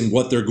discussing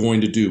what they're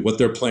going to do, what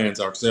their plans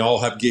are, because they all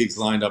have gigs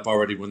lined up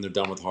already when they're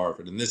done with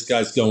Harvard. And this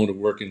guy's going to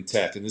work in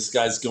tech, and this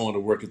guy's going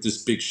to work at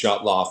this big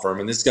shot law firm,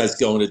 and this guy's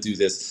going to do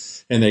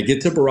this. And they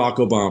get to Barack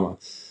Obama,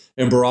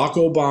 and Barack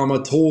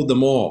Obama told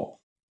them all,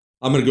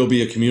 I'm going to go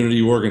be a community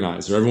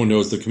organizer. Everyone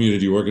knows the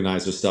community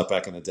organizer stuff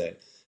back in the day.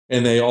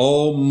 And they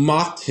all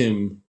mocked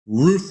him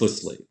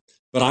ruthlessly.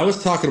 But I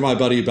was talking to my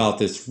buddy about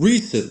this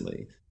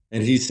recently,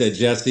 and he said,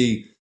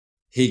 Jesse,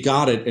 he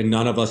got it, and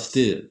none of us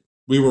did.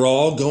 We were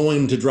all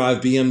going to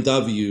drive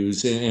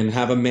BMWs and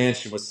have a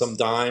mansion with some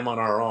dime on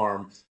our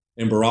arm.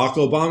 And Barack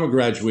Obama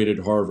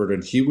graduated Harvard,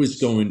 and he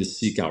was going to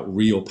seek out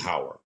real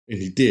power. And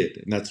he did,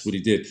 and that's what he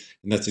did.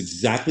 And that's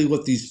exactly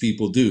what these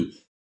people do.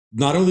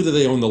 Not only do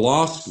they own the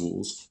law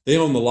schools, they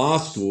own the law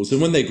schools.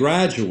 And when they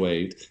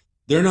graduate,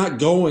 they're not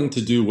going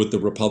to do what the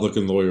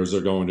Republican lawyers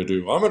are going to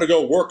do. I'm going to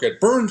go work at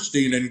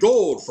Bernstein and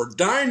Gold for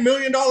 $9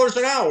 million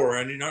an hour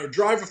and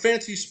drive a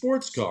fancy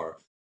sports car.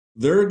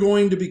 They're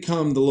going to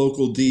become the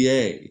local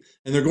DA.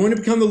 And they're going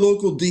to become the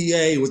local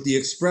DA with the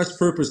express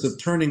purpose of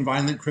turning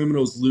violent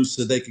criminals loose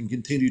so they can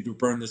continue to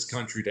burn this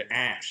country to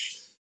ash.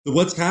 But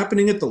what's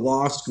happening at the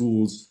law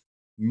schools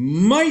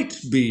might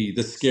be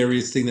the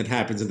scariest thing that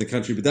happens in the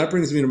country. But that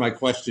brings me to my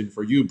question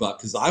for you, Buck,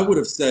 because I would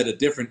have said a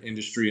different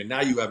industry, and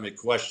now you have me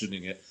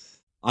questioning it.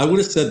 I would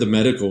have said the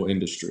medical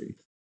industry.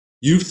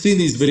 You've seen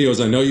these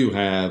videos. I know you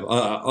have.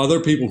 Other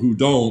people who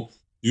don't,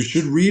 you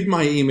should read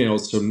my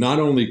emails from not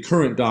only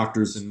current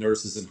doctors and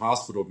nurses and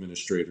hospital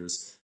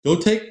administrators. Go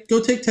take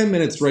 10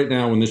 minutes right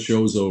now when this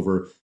show's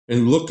over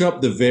and look up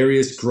the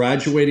various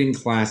graduating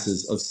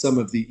classes of some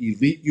of the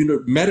elite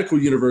medical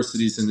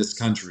universities in this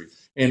country.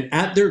 And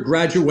at their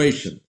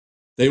graduation,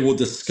 they will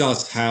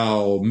discuss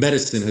how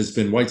medicine has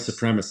been white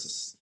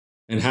supremacist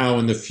and how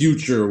in the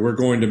future we're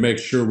going to make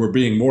sure we're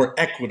being more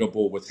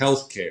equitable with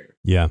healthcare.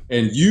 Yeah.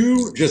 And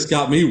you just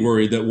got me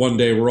worried that one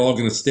day we're all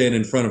going to stand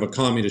in front of a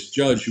communist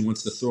judge who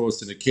wants to throw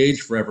us in a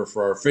cage forever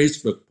for our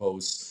Facebook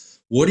posts.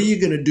 What are you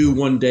going to do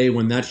one day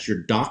when that's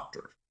your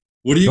doctor?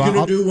 What are you going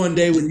to do one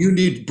day when you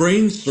need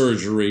brain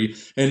surgery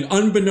and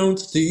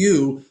unbeknownst to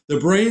you, the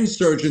brain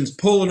surgeon's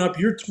pulling up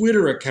your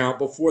Twitter account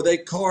before they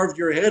carve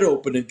your head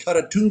open and cut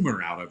a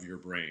tumor out of your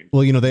brain?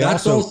 Well,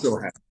 That's also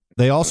happening.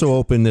 They also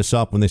opened this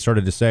up when they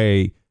started to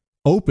say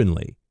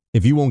openly,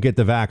 if you won't get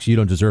the vax, you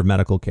don't deserve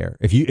medical care.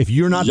 If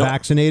you're not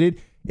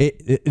vaccinated,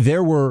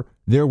 there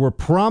were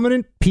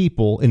prominent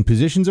people in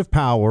positions of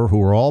power who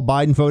were all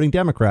Biden voting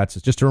Democrats,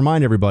 just to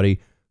remind everybody,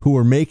 who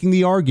were making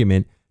the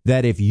argument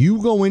that if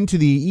you go into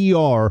the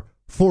ER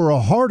for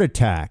a heart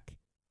attack,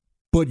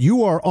 but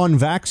you are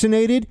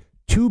unvaccinated,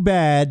 too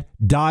bad,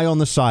 die on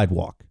the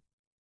sidewalk.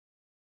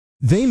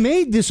 They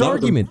made this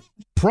argument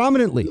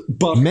prominentely,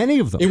 but many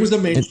of them. It was a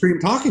mainstream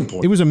talking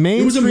point. It was a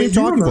mainstream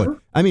talking point.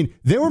 I mean,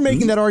 they were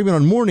making that argument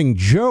on Morning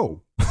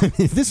Joe.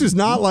 This is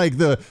not like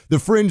the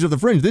fringe of the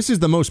fringe. This is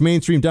the most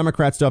mainstream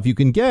Democrat stuff you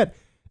can get.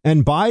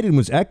 And Biden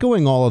was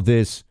echoing all of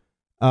this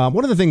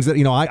One of the things that,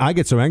 I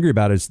get so angry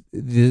about is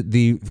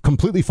the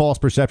completely false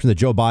perception that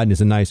Joe Biden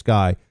is a nice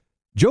guy.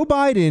 Joe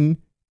Biden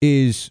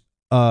is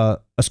a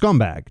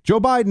scumbag. Joe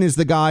Biden is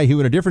the guy who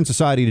in a different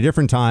society at a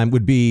different time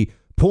would be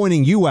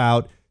pointing you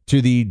out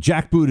to the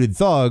jackbooted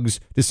thugs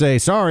to say,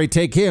 sorry,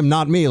 take him,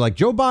 not me. Like,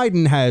 Joe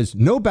Biden has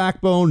no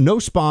backbone, no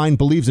spine,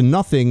 believes in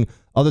nothing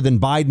other than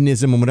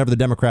Bidenism and whatever the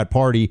Democrat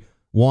Party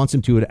wants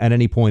him to at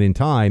any point in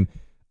time.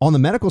 On the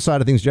medical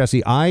side of things,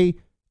 Jesse, I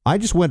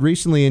just went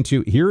recently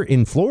into here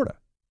in Florida.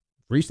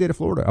 Free state of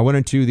Florida. I went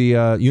into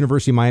the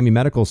University of Miami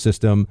medical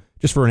system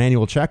just for an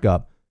annual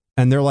checkup.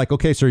 And they're like,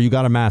 okay, sir, you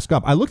got to mask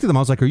up. I looked at them. I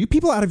was like, are you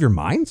people out of your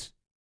minds?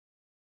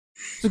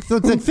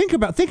 Think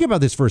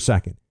about this for a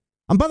second.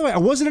 And by the way, I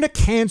wasn't in a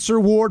cancer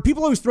ward.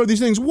 People always throw these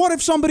things. What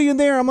if somebody in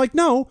there? I'm like,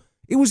 no,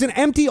 it was an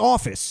empty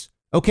office.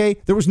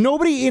 OK, there was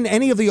nobody in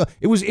any of the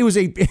it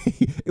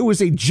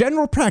was a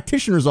general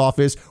practitioner's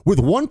office with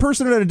one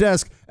person at a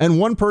desk and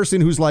one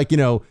person who's like,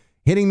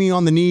 hitting me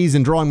on the knees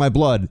and drawing my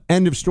blood.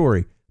 End of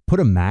story. Put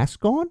a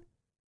mask on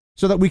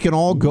so that we can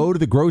all go to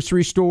the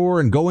grocery store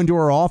and go into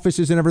our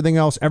offices and everything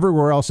else,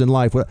 everywhere else in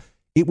life.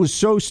 It was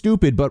so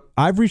stupid. But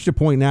I've reached a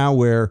point now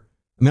where,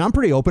 I'm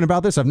pretty open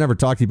about this. I've never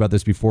talked to you about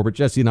this before, but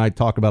Jesse and I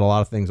talk about a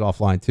lot of things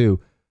offline,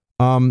 too.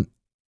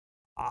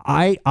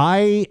 I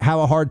have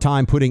a hard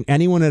time putting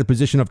anyone in a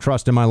position of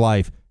trust in my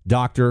life,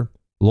 doctor,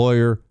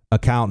 lawyer,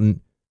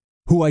 accountant,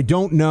 who I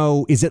don't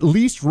know is at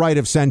least right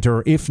of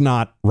center, if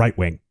not right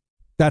wing.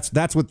 That's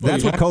what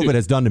COVID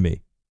has done to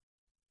me.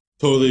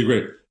 Totally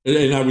agree.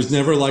 And I was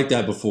never like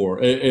that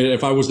before.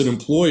 If I was an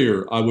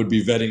employer, I would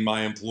be vetting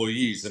my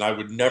employees, and I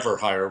would never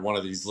hire one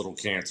of these little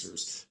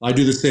cancers. I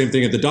do the same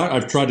thing at the doctor.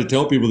 I've tried to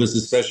tell people this,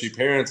 especially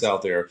parents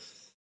out there.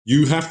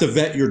 You have to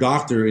vet your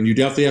doctor, and you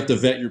definitely have to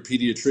vet your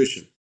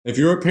pediatrician. If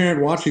you're a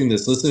parent watching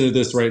this, listen to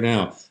this right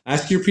now.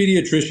 Ask your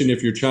pediatrician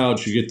if your child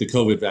should get the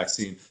COVID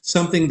vaccine,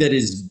 something that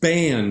is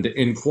banned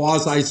in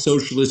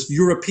quasi-socialist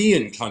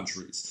European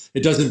countries.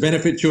 It doesn't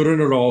benefit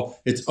children at all.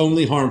 It's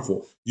only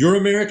harmful. Your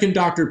American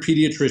doctor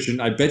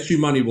pediatrician, I bet you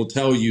money, will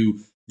tell you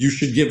you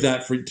should give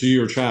that to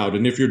your child.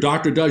 And if your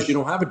doctor does, you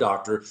don't have a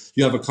doctor.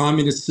 You have a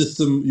communist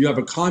system. You have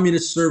a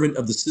communist servant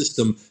of the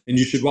system, and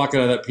you should walk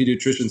out of that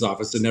pediatrician's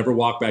office and never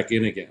walk back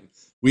in again.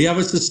 We have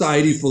a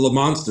society full of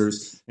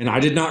monsters, and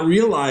I did not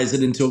realize it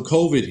until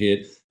COVID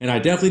hit, and I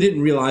definitely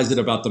didn't realize it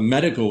about the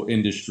medical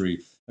industry.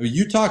 I mean,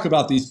 you talk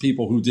about these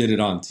people who did it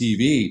on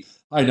TV.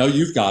 I know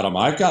you've got them.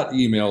 I've got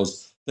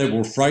emails that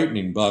were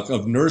frightening, Buck,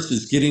 of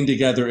nurses getting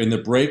together in the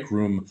break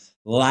room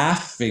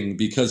laughing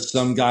because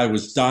some guy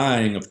was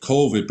dying of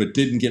COVID but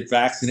didn't get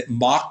vaccinated,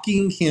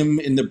 mocking him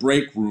in the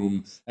break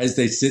room as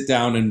they sit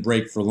down and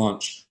break for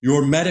lunch.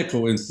 Your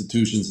medical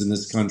institutions in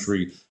this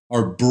country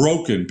are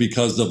broken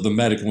because of the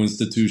medical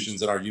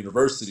institutions in our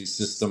university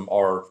system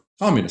are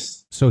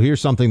communist. So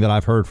here's something that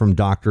I've heard from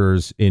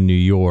doctors in New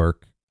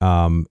York,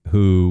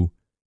 who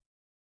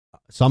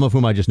some of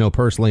whom I just know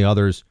personally,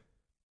 others,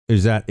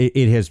 is that it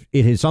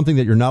is something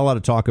that you're not allowed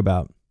to talk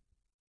about.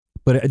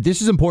 But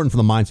this is important for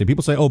the mindset.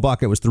 People say, oh,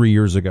 Buck, it was 3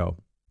 years ago.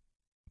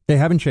 They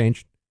haven't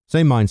changed.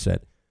 Same mindset.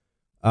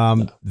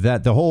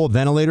 That the whole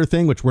ventilator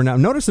thing, which we're now,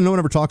 notice that no one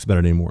ever talks about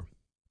it anymore.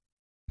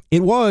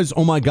 It was,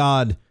 oh, my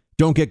God,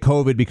 don't get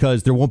COVID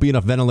because there won't be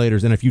enough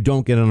ventilators. And if you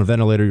don't get on a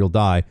ventilator, you'll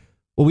die.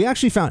 Well, we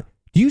actually found,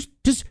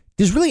 does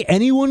really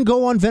anyone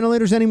go on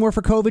ventilators anymore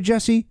for COVID,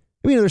 Jesse?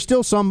 I mean, there's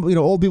still some,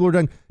 old people are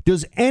dying.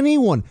 Does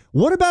anyone?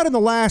 What about in the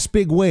last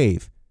big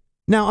wave?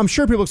 Now, I'm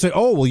sure people say,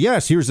 oh, well,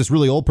 yes, here's this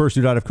really old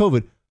person who died of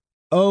COVID.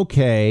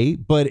 Okay,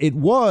 but it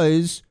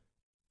was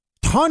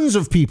tons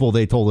of people,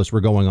 they told us,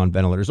 were going on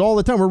ventilators all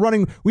the time.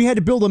 We had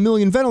to build 1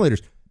 million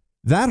ventilators.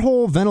 That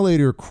whole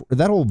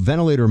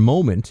ventilator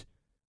moment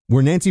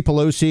where Nancy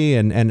Pelosi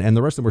and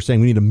the rest of them were saying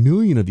we need 1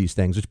 million of these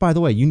things, which, by the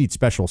way, you need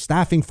special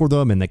staffing for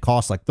them, and they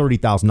cost like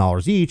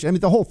 $30,000 each. I mean,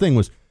 the whole thing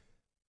was,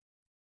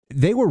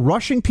 they were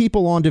rushing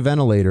people onto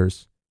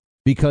ventilators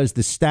because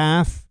the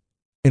staff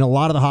in a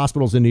lot of the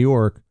hospitals in New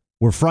York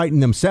were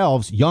frightened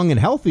themselves, young and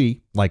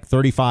healthy, like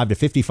 35 to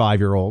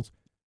 55-year-olds,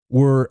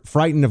 were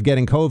frightened of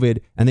getting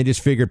COVID, and they just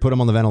figured put them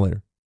on the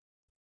ventilator.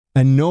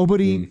 And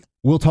nobody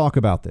will talk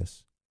about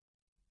this.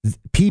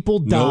 People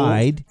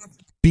died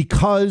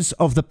because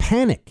of the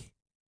panic,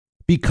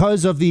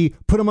 because of the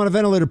put them on a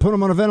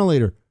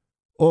ventilator.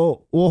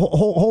 Oh, well,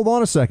 hold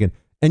on a second.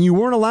 And you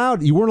weren't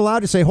allowed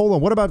to say, hold on,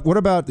 what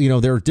about,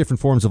 there are different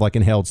forms of like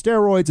inhaled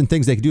steroids and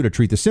things they could do to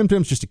treat the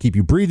symptoms just to keep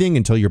you breathing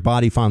until your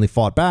body finally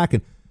fought back.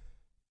 And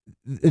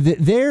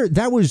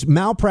that was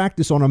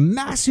malpractice on a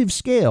massive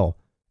scale.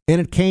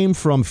 And it came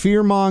from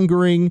fear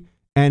mongering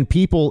and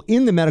people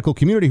in the medical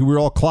community who were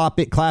all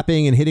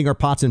clapping and hitting our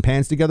pots and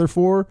pans together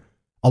for.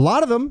 A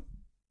lot of them,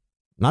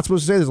 not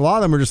supposed to say this, a lot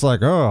of them are just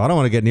like, oh, I don't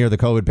want to get near the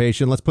COVID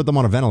patient. Let's put them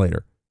on a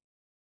ventilator.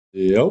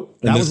 Yep.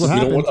 That was what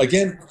happened.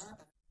 Again,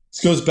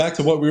 this goes back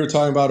to what we were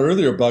talking about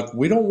earlier, Buck.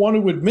 We don't want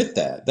to admit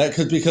that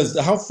because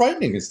how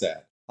frightening is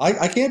that?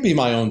 I can't be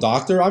my own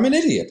doctor. I'm an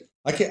idiot.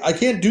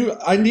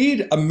 I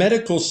need a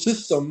medical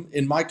system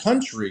in my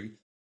country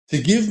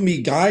to give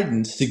me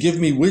guidance, to give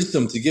me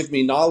wisdom, to give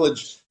me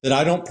knowledge that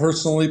I don't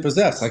personally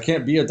possess. I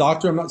can't be a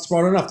doctor. I'm not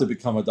smart enough to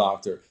become a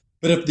doctor.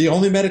 But if the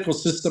only medical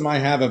system I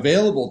have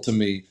available to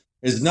me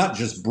is not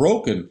just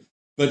broken,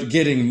 but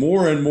getting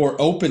more and more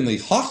openly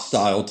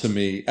hostile to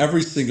me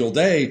every single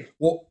day,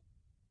 well,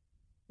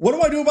 what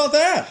do I do about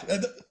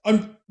that?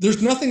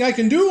 There's nothing I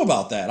can do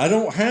about that. I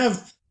don't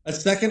have a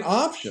second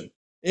option.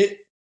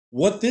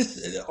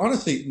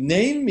 Honestly,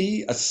 name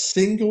me a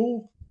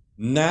single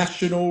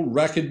national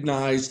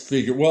recognized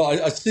figure. Well,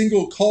 a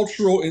single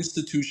cultural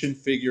institution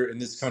figure in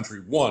this country,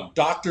 one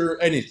doctor,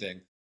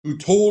 anything, who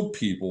told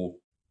people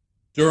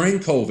during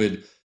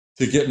COVID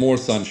to get more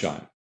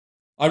sunshine.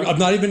 I'm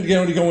not even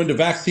going to go into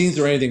vaccines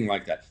or anything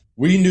like that.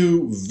 We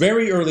knew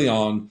very early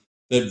on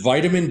that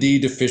vitamin D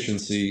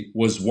deficiency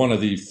was one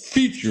of the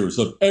features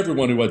of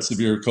everyone who had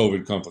severe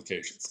COVID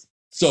complications.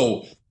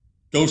 So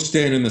go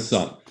stand in the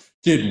sun.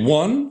 Do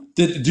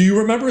you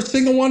remember a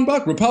single one,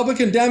 Buck?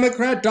 Republican,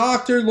 Democrat,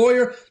 doctor,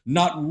 lawyer?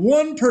 Not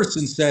one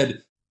person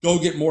said, go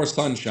get more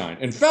sunshine.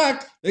 In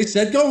fact, they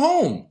said, go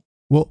home.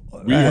 Well,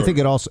 I think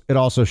it also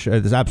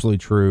is absolutely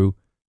true.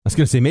 I was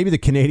going to say maybe the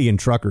Canadian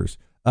truckers,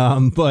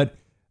 but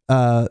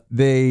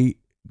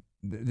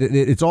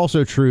it's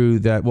also true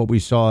that what we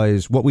saw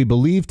is what we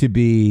believe to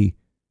be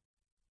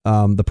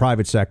the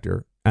private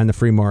sector and the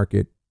free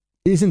market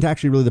isn't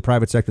actually really the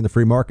private sector and the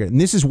free market.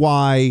 And this is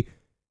why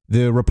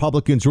the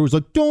Republicans are always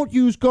like, don't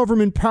use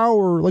government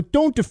power, like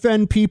don't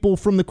defend people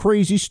from the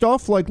crazy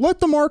stuff, like let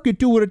the market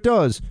do what it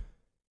does.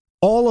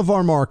 All of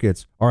our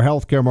markets, our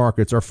healthcare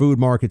markets, our food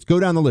markets, go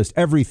down the list,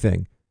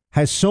 everything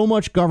has so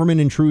much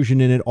government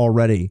intrusion in it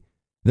already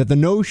that the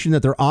notion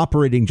that they're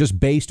operating just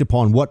based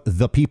upon what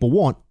the people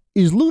want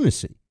is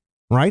lunacy,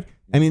 right?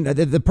 I mean,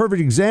 the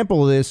perfect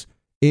example of this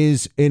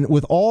is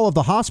with all of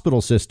the hospital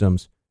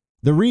systems.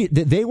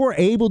 They were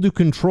able to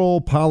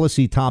control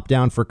policy top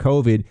down for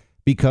COVID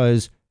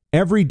because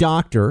every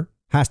doctor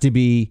has to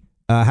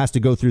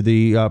go through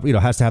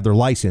has to have their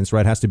license,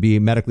 right? Has to be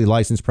a medically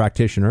licensed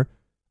practitioner.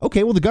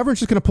 Okay, well, the government's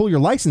just going to pull your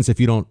license if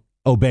you don't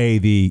obey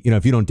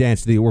if you don't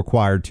dance to the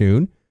required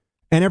tune.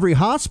 And every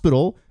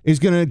hospital is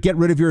going to get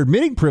rid of your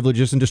admitting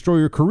privileges and destroy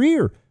your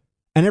career.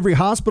 And every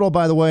hospital,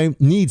 by the way,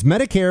 needs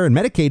Medicare and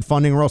Medicaid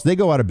funding or else they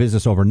go out of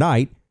business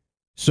overnight.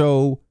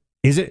 So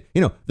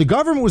the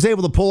government was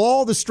able to pull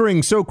all the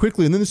strings so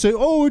quickly and then they say,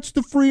 oh, it's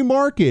the free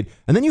market.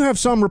 And then you have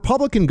some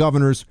Republican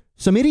governors,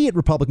 some idiot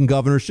Republican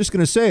governors just going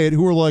to say it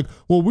who are like,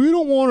 well, we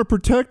don't want to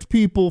protect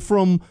people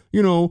from,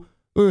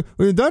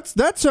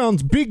 that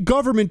sounds big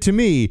government to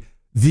me.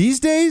 These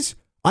days,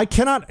 I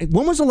cannot.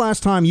 When was the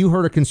last time you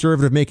heard a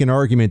conservative make an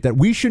argument that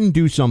we shouldn't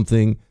do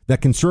something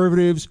that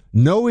conservatives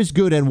know is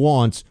good and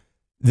wants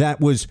that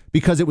was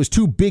because it was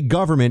too big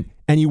government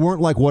and you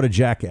weren't like, what a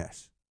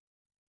jackass?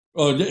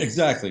 Oh,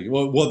 exactly.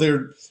 Well,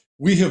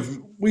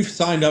 we've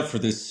signed up for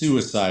this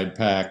suicide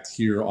pact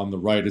here on the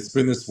right. It's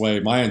been this way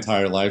my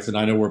entire life, and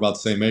I know we're about the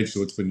same age,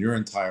 so it's been your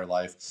entire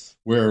life,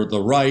 where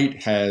the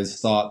right has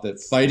thought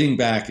that fighting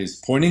back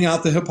is pointing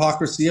out the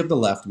hypocrisy of the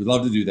left. We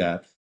love to do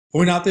that.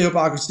 Point out the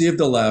hypocrisy of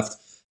the left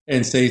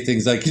and say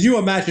things like, could you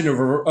imagine if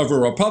a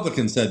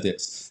Republican said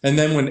this? And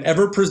then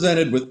whenever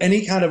presented with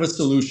any kind of a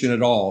solution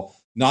at all,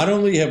 not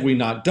only have we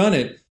not done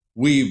it,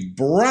 we've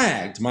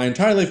bragged. My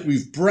entire life,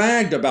 we've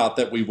bragged about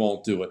that we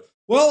won't do it.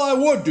 Well, I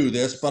would do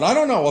this, but I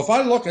don't know. If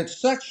I look at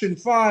Section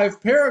 5,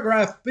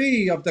 Paragraph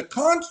B of the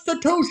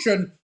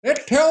Constitution,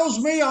 it tells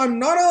me I'm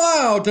not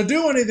allowed to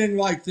do anything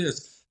like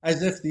this.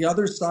 As if the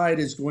other side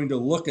is going to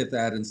look at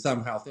that and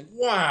somehow think,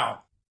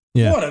 wow,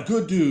 what a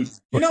good dude.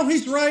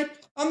 He's right.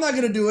 I'm not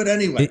going to do it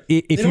anyway.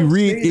 If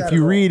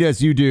you read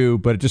as you do,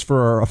 but just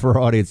for our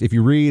audience, if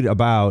you read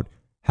about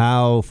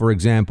how, for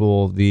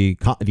example, the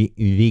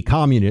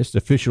communists,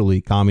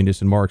 officially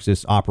communists and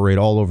Marxists operate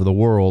all over the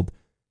world,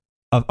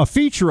 a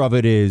feature of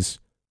it is,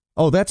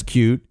 oh, that's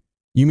cute.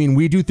 You mean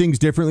we do things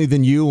differently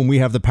than you and we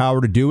have the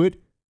power to do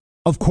it?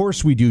 Of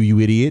course we do, you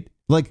idiot.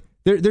 Like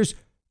there's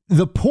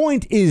the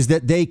point is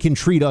that they can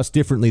treat us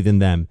differently than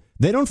them.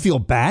 They don't feel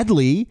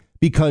badly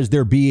because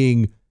they're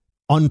being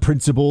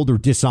unprincipled or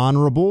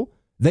dishonorable.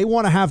 They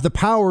want to have the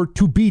power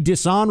to be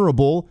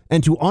dishonorable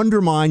and to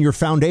undermine your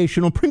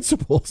foundational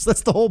principles.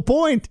 That's the whole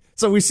point.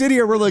 So we sit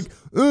here, we're like,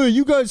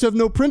 you guys have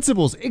no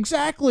principles.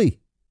 Exactly.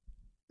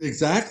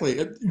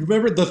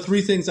 Remember the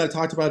three things I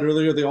talked about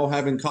earlier, they all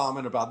have in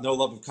common about no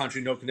love of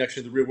country, no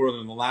connection to the real world,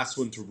 and the last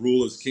one, to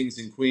rule as kings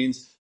and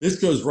queens. This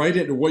goes right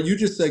into what you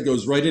just said,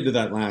 goes right into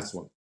that last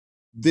one.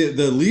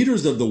 The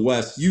leaders of the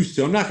West used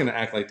to, I'm not going to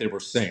act like they were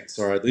saints,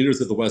 all right?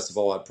 Leaders of the West have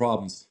all had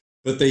problems,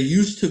 but they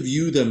used to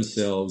view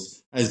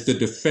themselves as the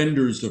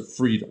defenders of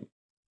freedom.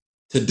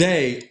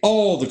 Today,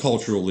 all the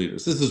cultural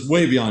leaders, this is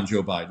way beyond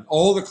Joe Biden,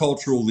 all the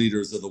cultural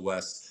leaders of the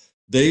West,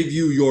 they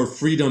view your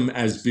freedom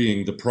as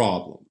being the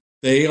problem.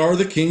 They are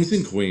the kings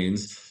and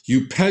queens.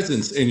 You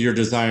peasants, in your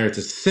desire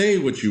to say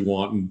what you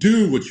want and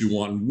do what you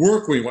want and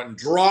work what you want and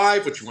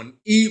drive what you want and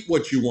eat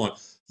what you want,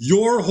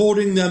 you're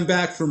holding them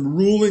back from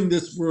ruling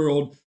this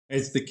world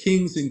as the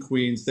kings and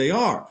queens they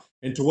are.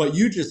 And to what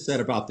you just said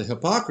about the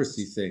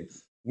hypocrisy thing,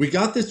 We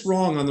got this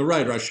wrong on the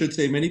right, or I should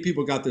say many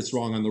people got this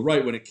wrong on the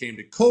right when it came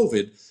to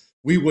COVID.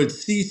 We would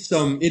see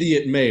some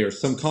idiot mayor,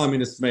 some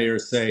communist mayor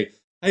say,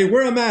 hey,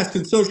 wear a mask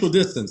and social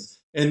distance.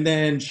 And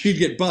then she'd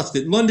get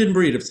busted. London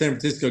Breed of San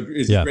Francisco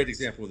is a great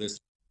example of this.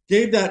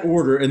 Gave that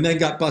order and then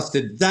got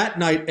busted that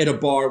night at a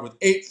bar with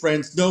 8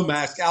 friends, no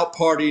mask, out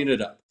partying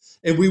it up.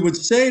 And we would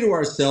say to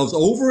ourselves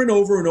over and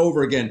over and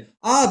over again,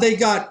 they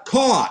got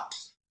caught.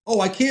 Oh,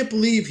 I can't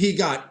believe he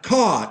got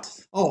caught.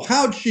 Oh,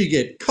 how'd she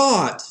get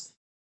caught?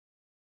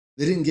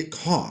 They didn't get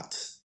caught.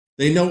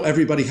 They know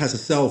everybody has a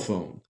cell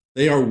phone.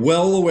 They are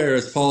well aware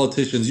as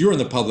politicians. You're in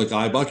the public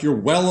eye, Buck. You're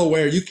well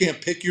aware. You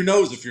can't pick your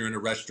nose if you're in a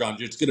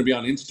restaurant. It's going to be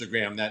on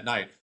Instagram that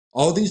night.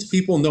 All these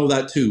people know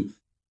that too.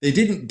 They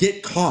didn't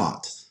get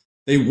caught.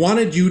 They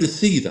wanted you to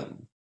see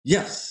them.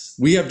 Yes,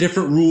 we have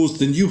different rules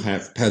than you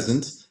have,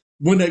 peasants.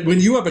 When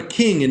you have a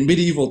king in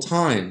medieval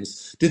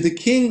times, did the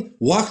king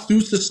walk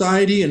through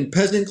society in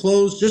peasant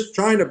clothes just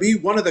trying to be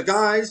one of the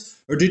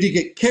guys? Or did he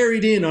get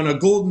carried in on a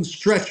golden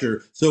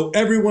stretcher so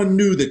everyone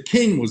knew the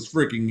king was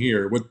freaking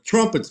here with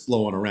trumpets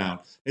blowing around?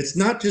 It's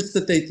not just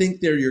that they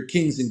think they're your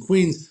kings and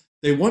queens.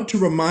 They want to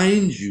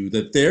remind you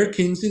that they're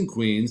kings and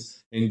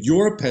queens and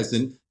you're a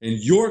peasant and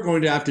you're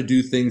going to have to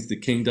do things the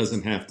king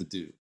doesn't have to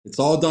do. It's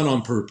all done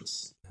on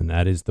purpose. And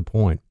that is the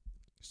point.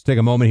 Let's take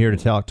a moment here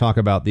to talk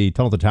about the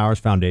Tunnel to Towers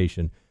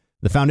Foundation.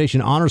 The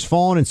foundation honors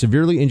fallen and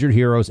severely injured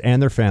heroes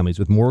and their families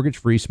with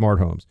mortgage-free smart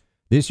homes.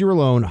 This year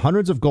alone,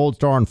 hundreds of Gold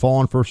Star and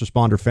fallen first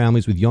responder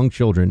families with young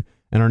children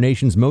and our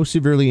nation's most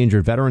severely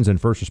injured veterans and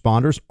first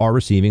responders are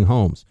receiving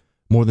homes.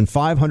 More than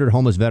 500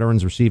 homeless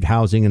veterans received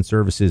housing and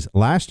services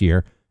last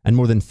year, and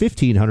more than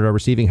 1,500 are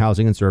receiving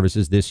housing and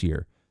services this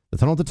year. The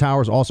Tunnel to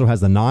Towers also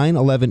has the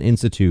 9/11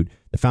 Institute,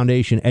 the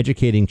foundation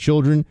educating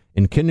children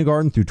in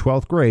kindergarten through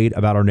 12th grade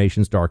about our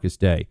nation's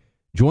darkest day.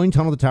 Join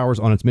Tunnel to Towers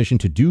on its mission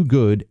to do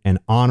good and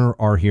honor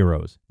our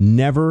heroes.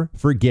 Never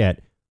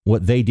forget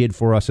what they did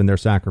for us and their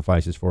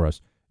sacrifices for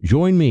us.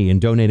 Join me in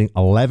donating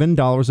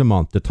 $11 a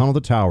month to Tunnel to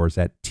Towers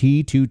at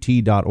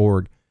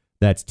T2T.org.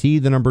 That's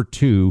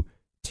T2T.org.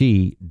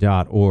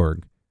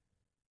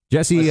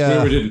 Jesse, I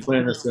swear we didn't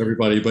plan this,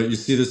 everybody, but you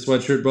see the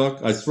sweatshirt,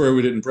 Buck? I swear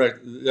we didn't.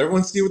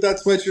 Everyone see what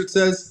that sweatshirt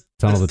says?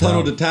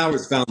 Tunnel to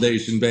Towers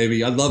Foundation,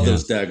 baby. I love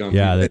those daggone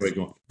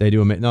people. They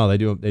do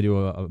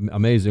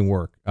amazing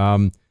work.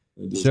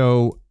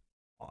 So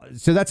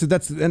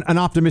that's an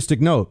optimistic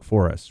note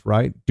for us,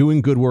 right?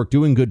 Doing good work,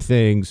 doing good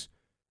things.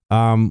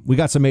 We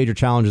got some major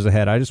challenges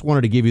ahead. I just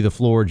wanted to give you the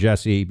floor,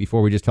 Jesse,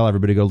 before we just tell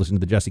everybody to go listen to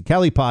the Jesse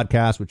Kelly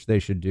podcast, which they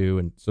should do,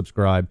 and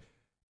subscribe.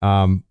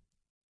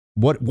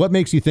 What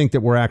makes you think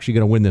that we're actually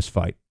going to win this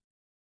fight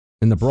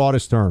in the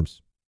broadest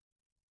terms?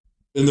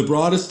 In the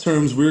broadest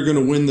terms, we're going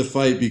to win the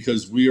fight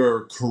because we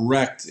are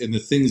correct in the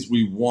things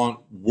we want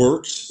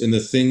works and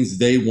the things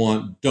they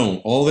want don't.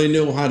 All they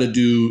know how to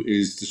do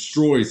is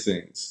destroy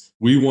things.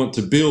 We want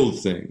to build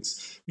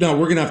things. Now,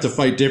 we're going to have to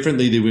fight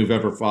differently than we've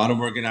ever fought, and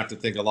we're going to have to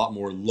think a lot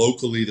more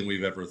locally than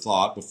we've ever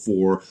thought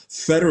before.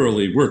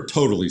 Federally, we're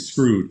totally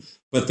screwed.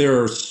 But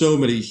there are so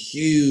many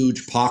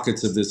huge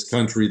pockets of this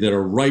country that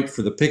are ripe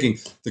for the picking.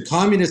 The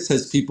communist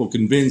has people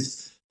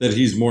convinced that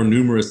he's more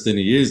numerous than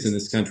he is in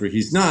this country.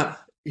 He's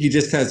not. He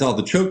just has all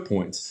the choke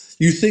points.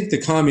 You think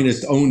the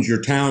communist owns your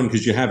town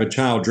because you have a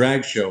child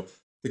drag show.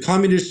 The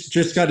communist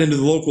just got into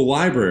the local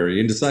library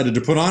and decided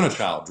to put on a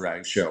child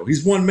drag show.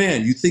 He's one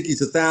man. You think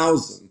he's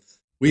 1,000.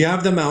 We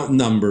have them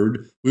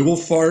outnumbered. We will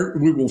fight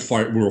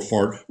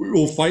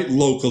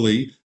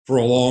locally for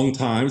a long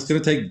time. It's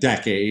going to take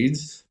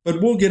decades,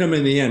 but we'll get them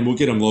in the end. We'll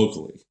get them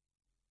locally.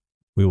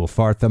 We will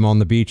fart them on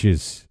the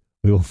beaches.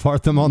 We will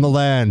fart them on the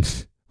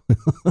land.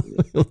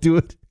 We'll do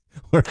it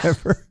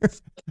wherever.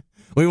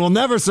 We will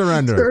never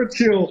surrender.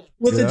 Churchill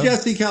with the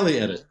Jesse Kelly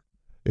edit.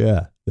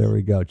 Yeah, there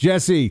we go.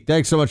 Jesse,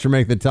 thanks so much for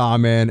making the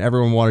time, man.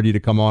 Everyone wanted you to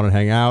come on and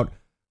hang out.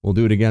 We'll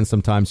do it again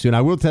sometime soon.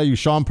 I will tell you,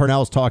 Sean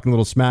Parnell's talking a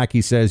little smack.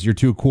 He says you're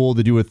too cool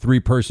to do a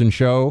 3-person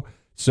show.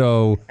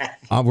 So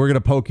we're going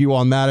to poke you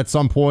on that at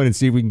some point and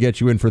see if we can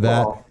get you in for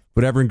that. Oh.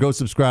 But everyone, go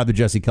subscribe to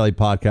Jesse Kelly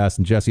podcast.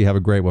 And Jesse, have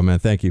a great one, man.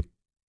 Thank you.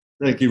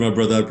 Thank you, my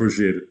brother. I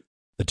appreciate it.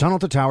 The Tunnel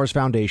to Towers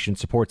Foundation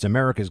supports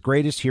America's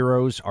greatest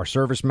heroes, our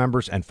service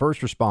members, and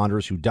first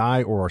responders who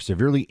die or are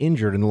severely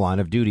injured in the line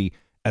of duty,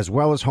 as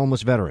well as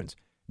homeless veterans.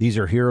 These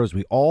are heroes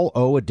we all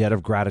owe a debt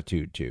of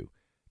gratitude to.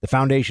 The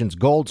Foundation's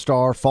Gold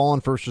Star, Fallen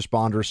First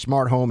Responders,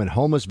 Smart Home, and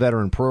Homeless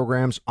Veteran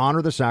programs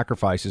honor the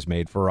sacrifices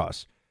made for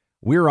us.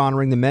 We're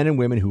honoring the men and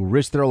women who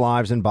risked their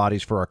lives and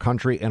bodies for our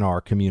country and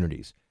our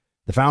communities.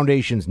 The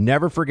Foundation's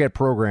Never Forget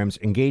programs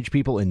engage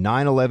people in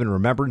 9/11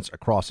 remembrance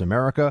across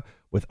America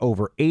with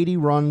over 80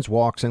 runs,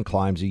 walks, and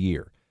climbs a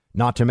year.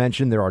 Not to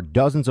mention there are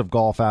dozens of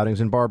golf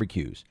outings and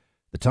barbecues.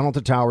 The Tunnel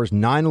to Towers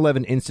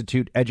 9/11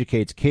 Institute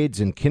educates kids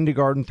in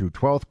kindergarten through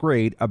 12th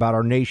grade about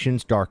our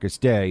nation's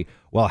darkest day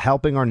while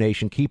helping our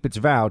nation keep its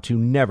vow to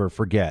never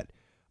forget.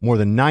 More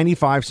than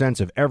 95 cents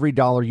of every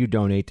dollar you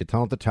donate to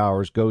Tunnel to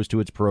Towers goes to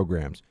its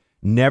programs.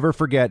 Never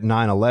forget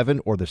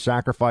 9/11 or the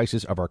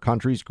sacrifices of our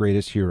country's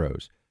greatest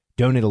heroes.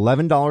 Donate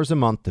 $11 a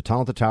month to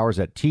Tunnel to Towers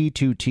at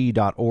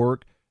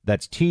T2T.org.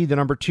 That's T, the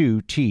number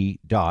 2,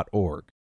 T.org.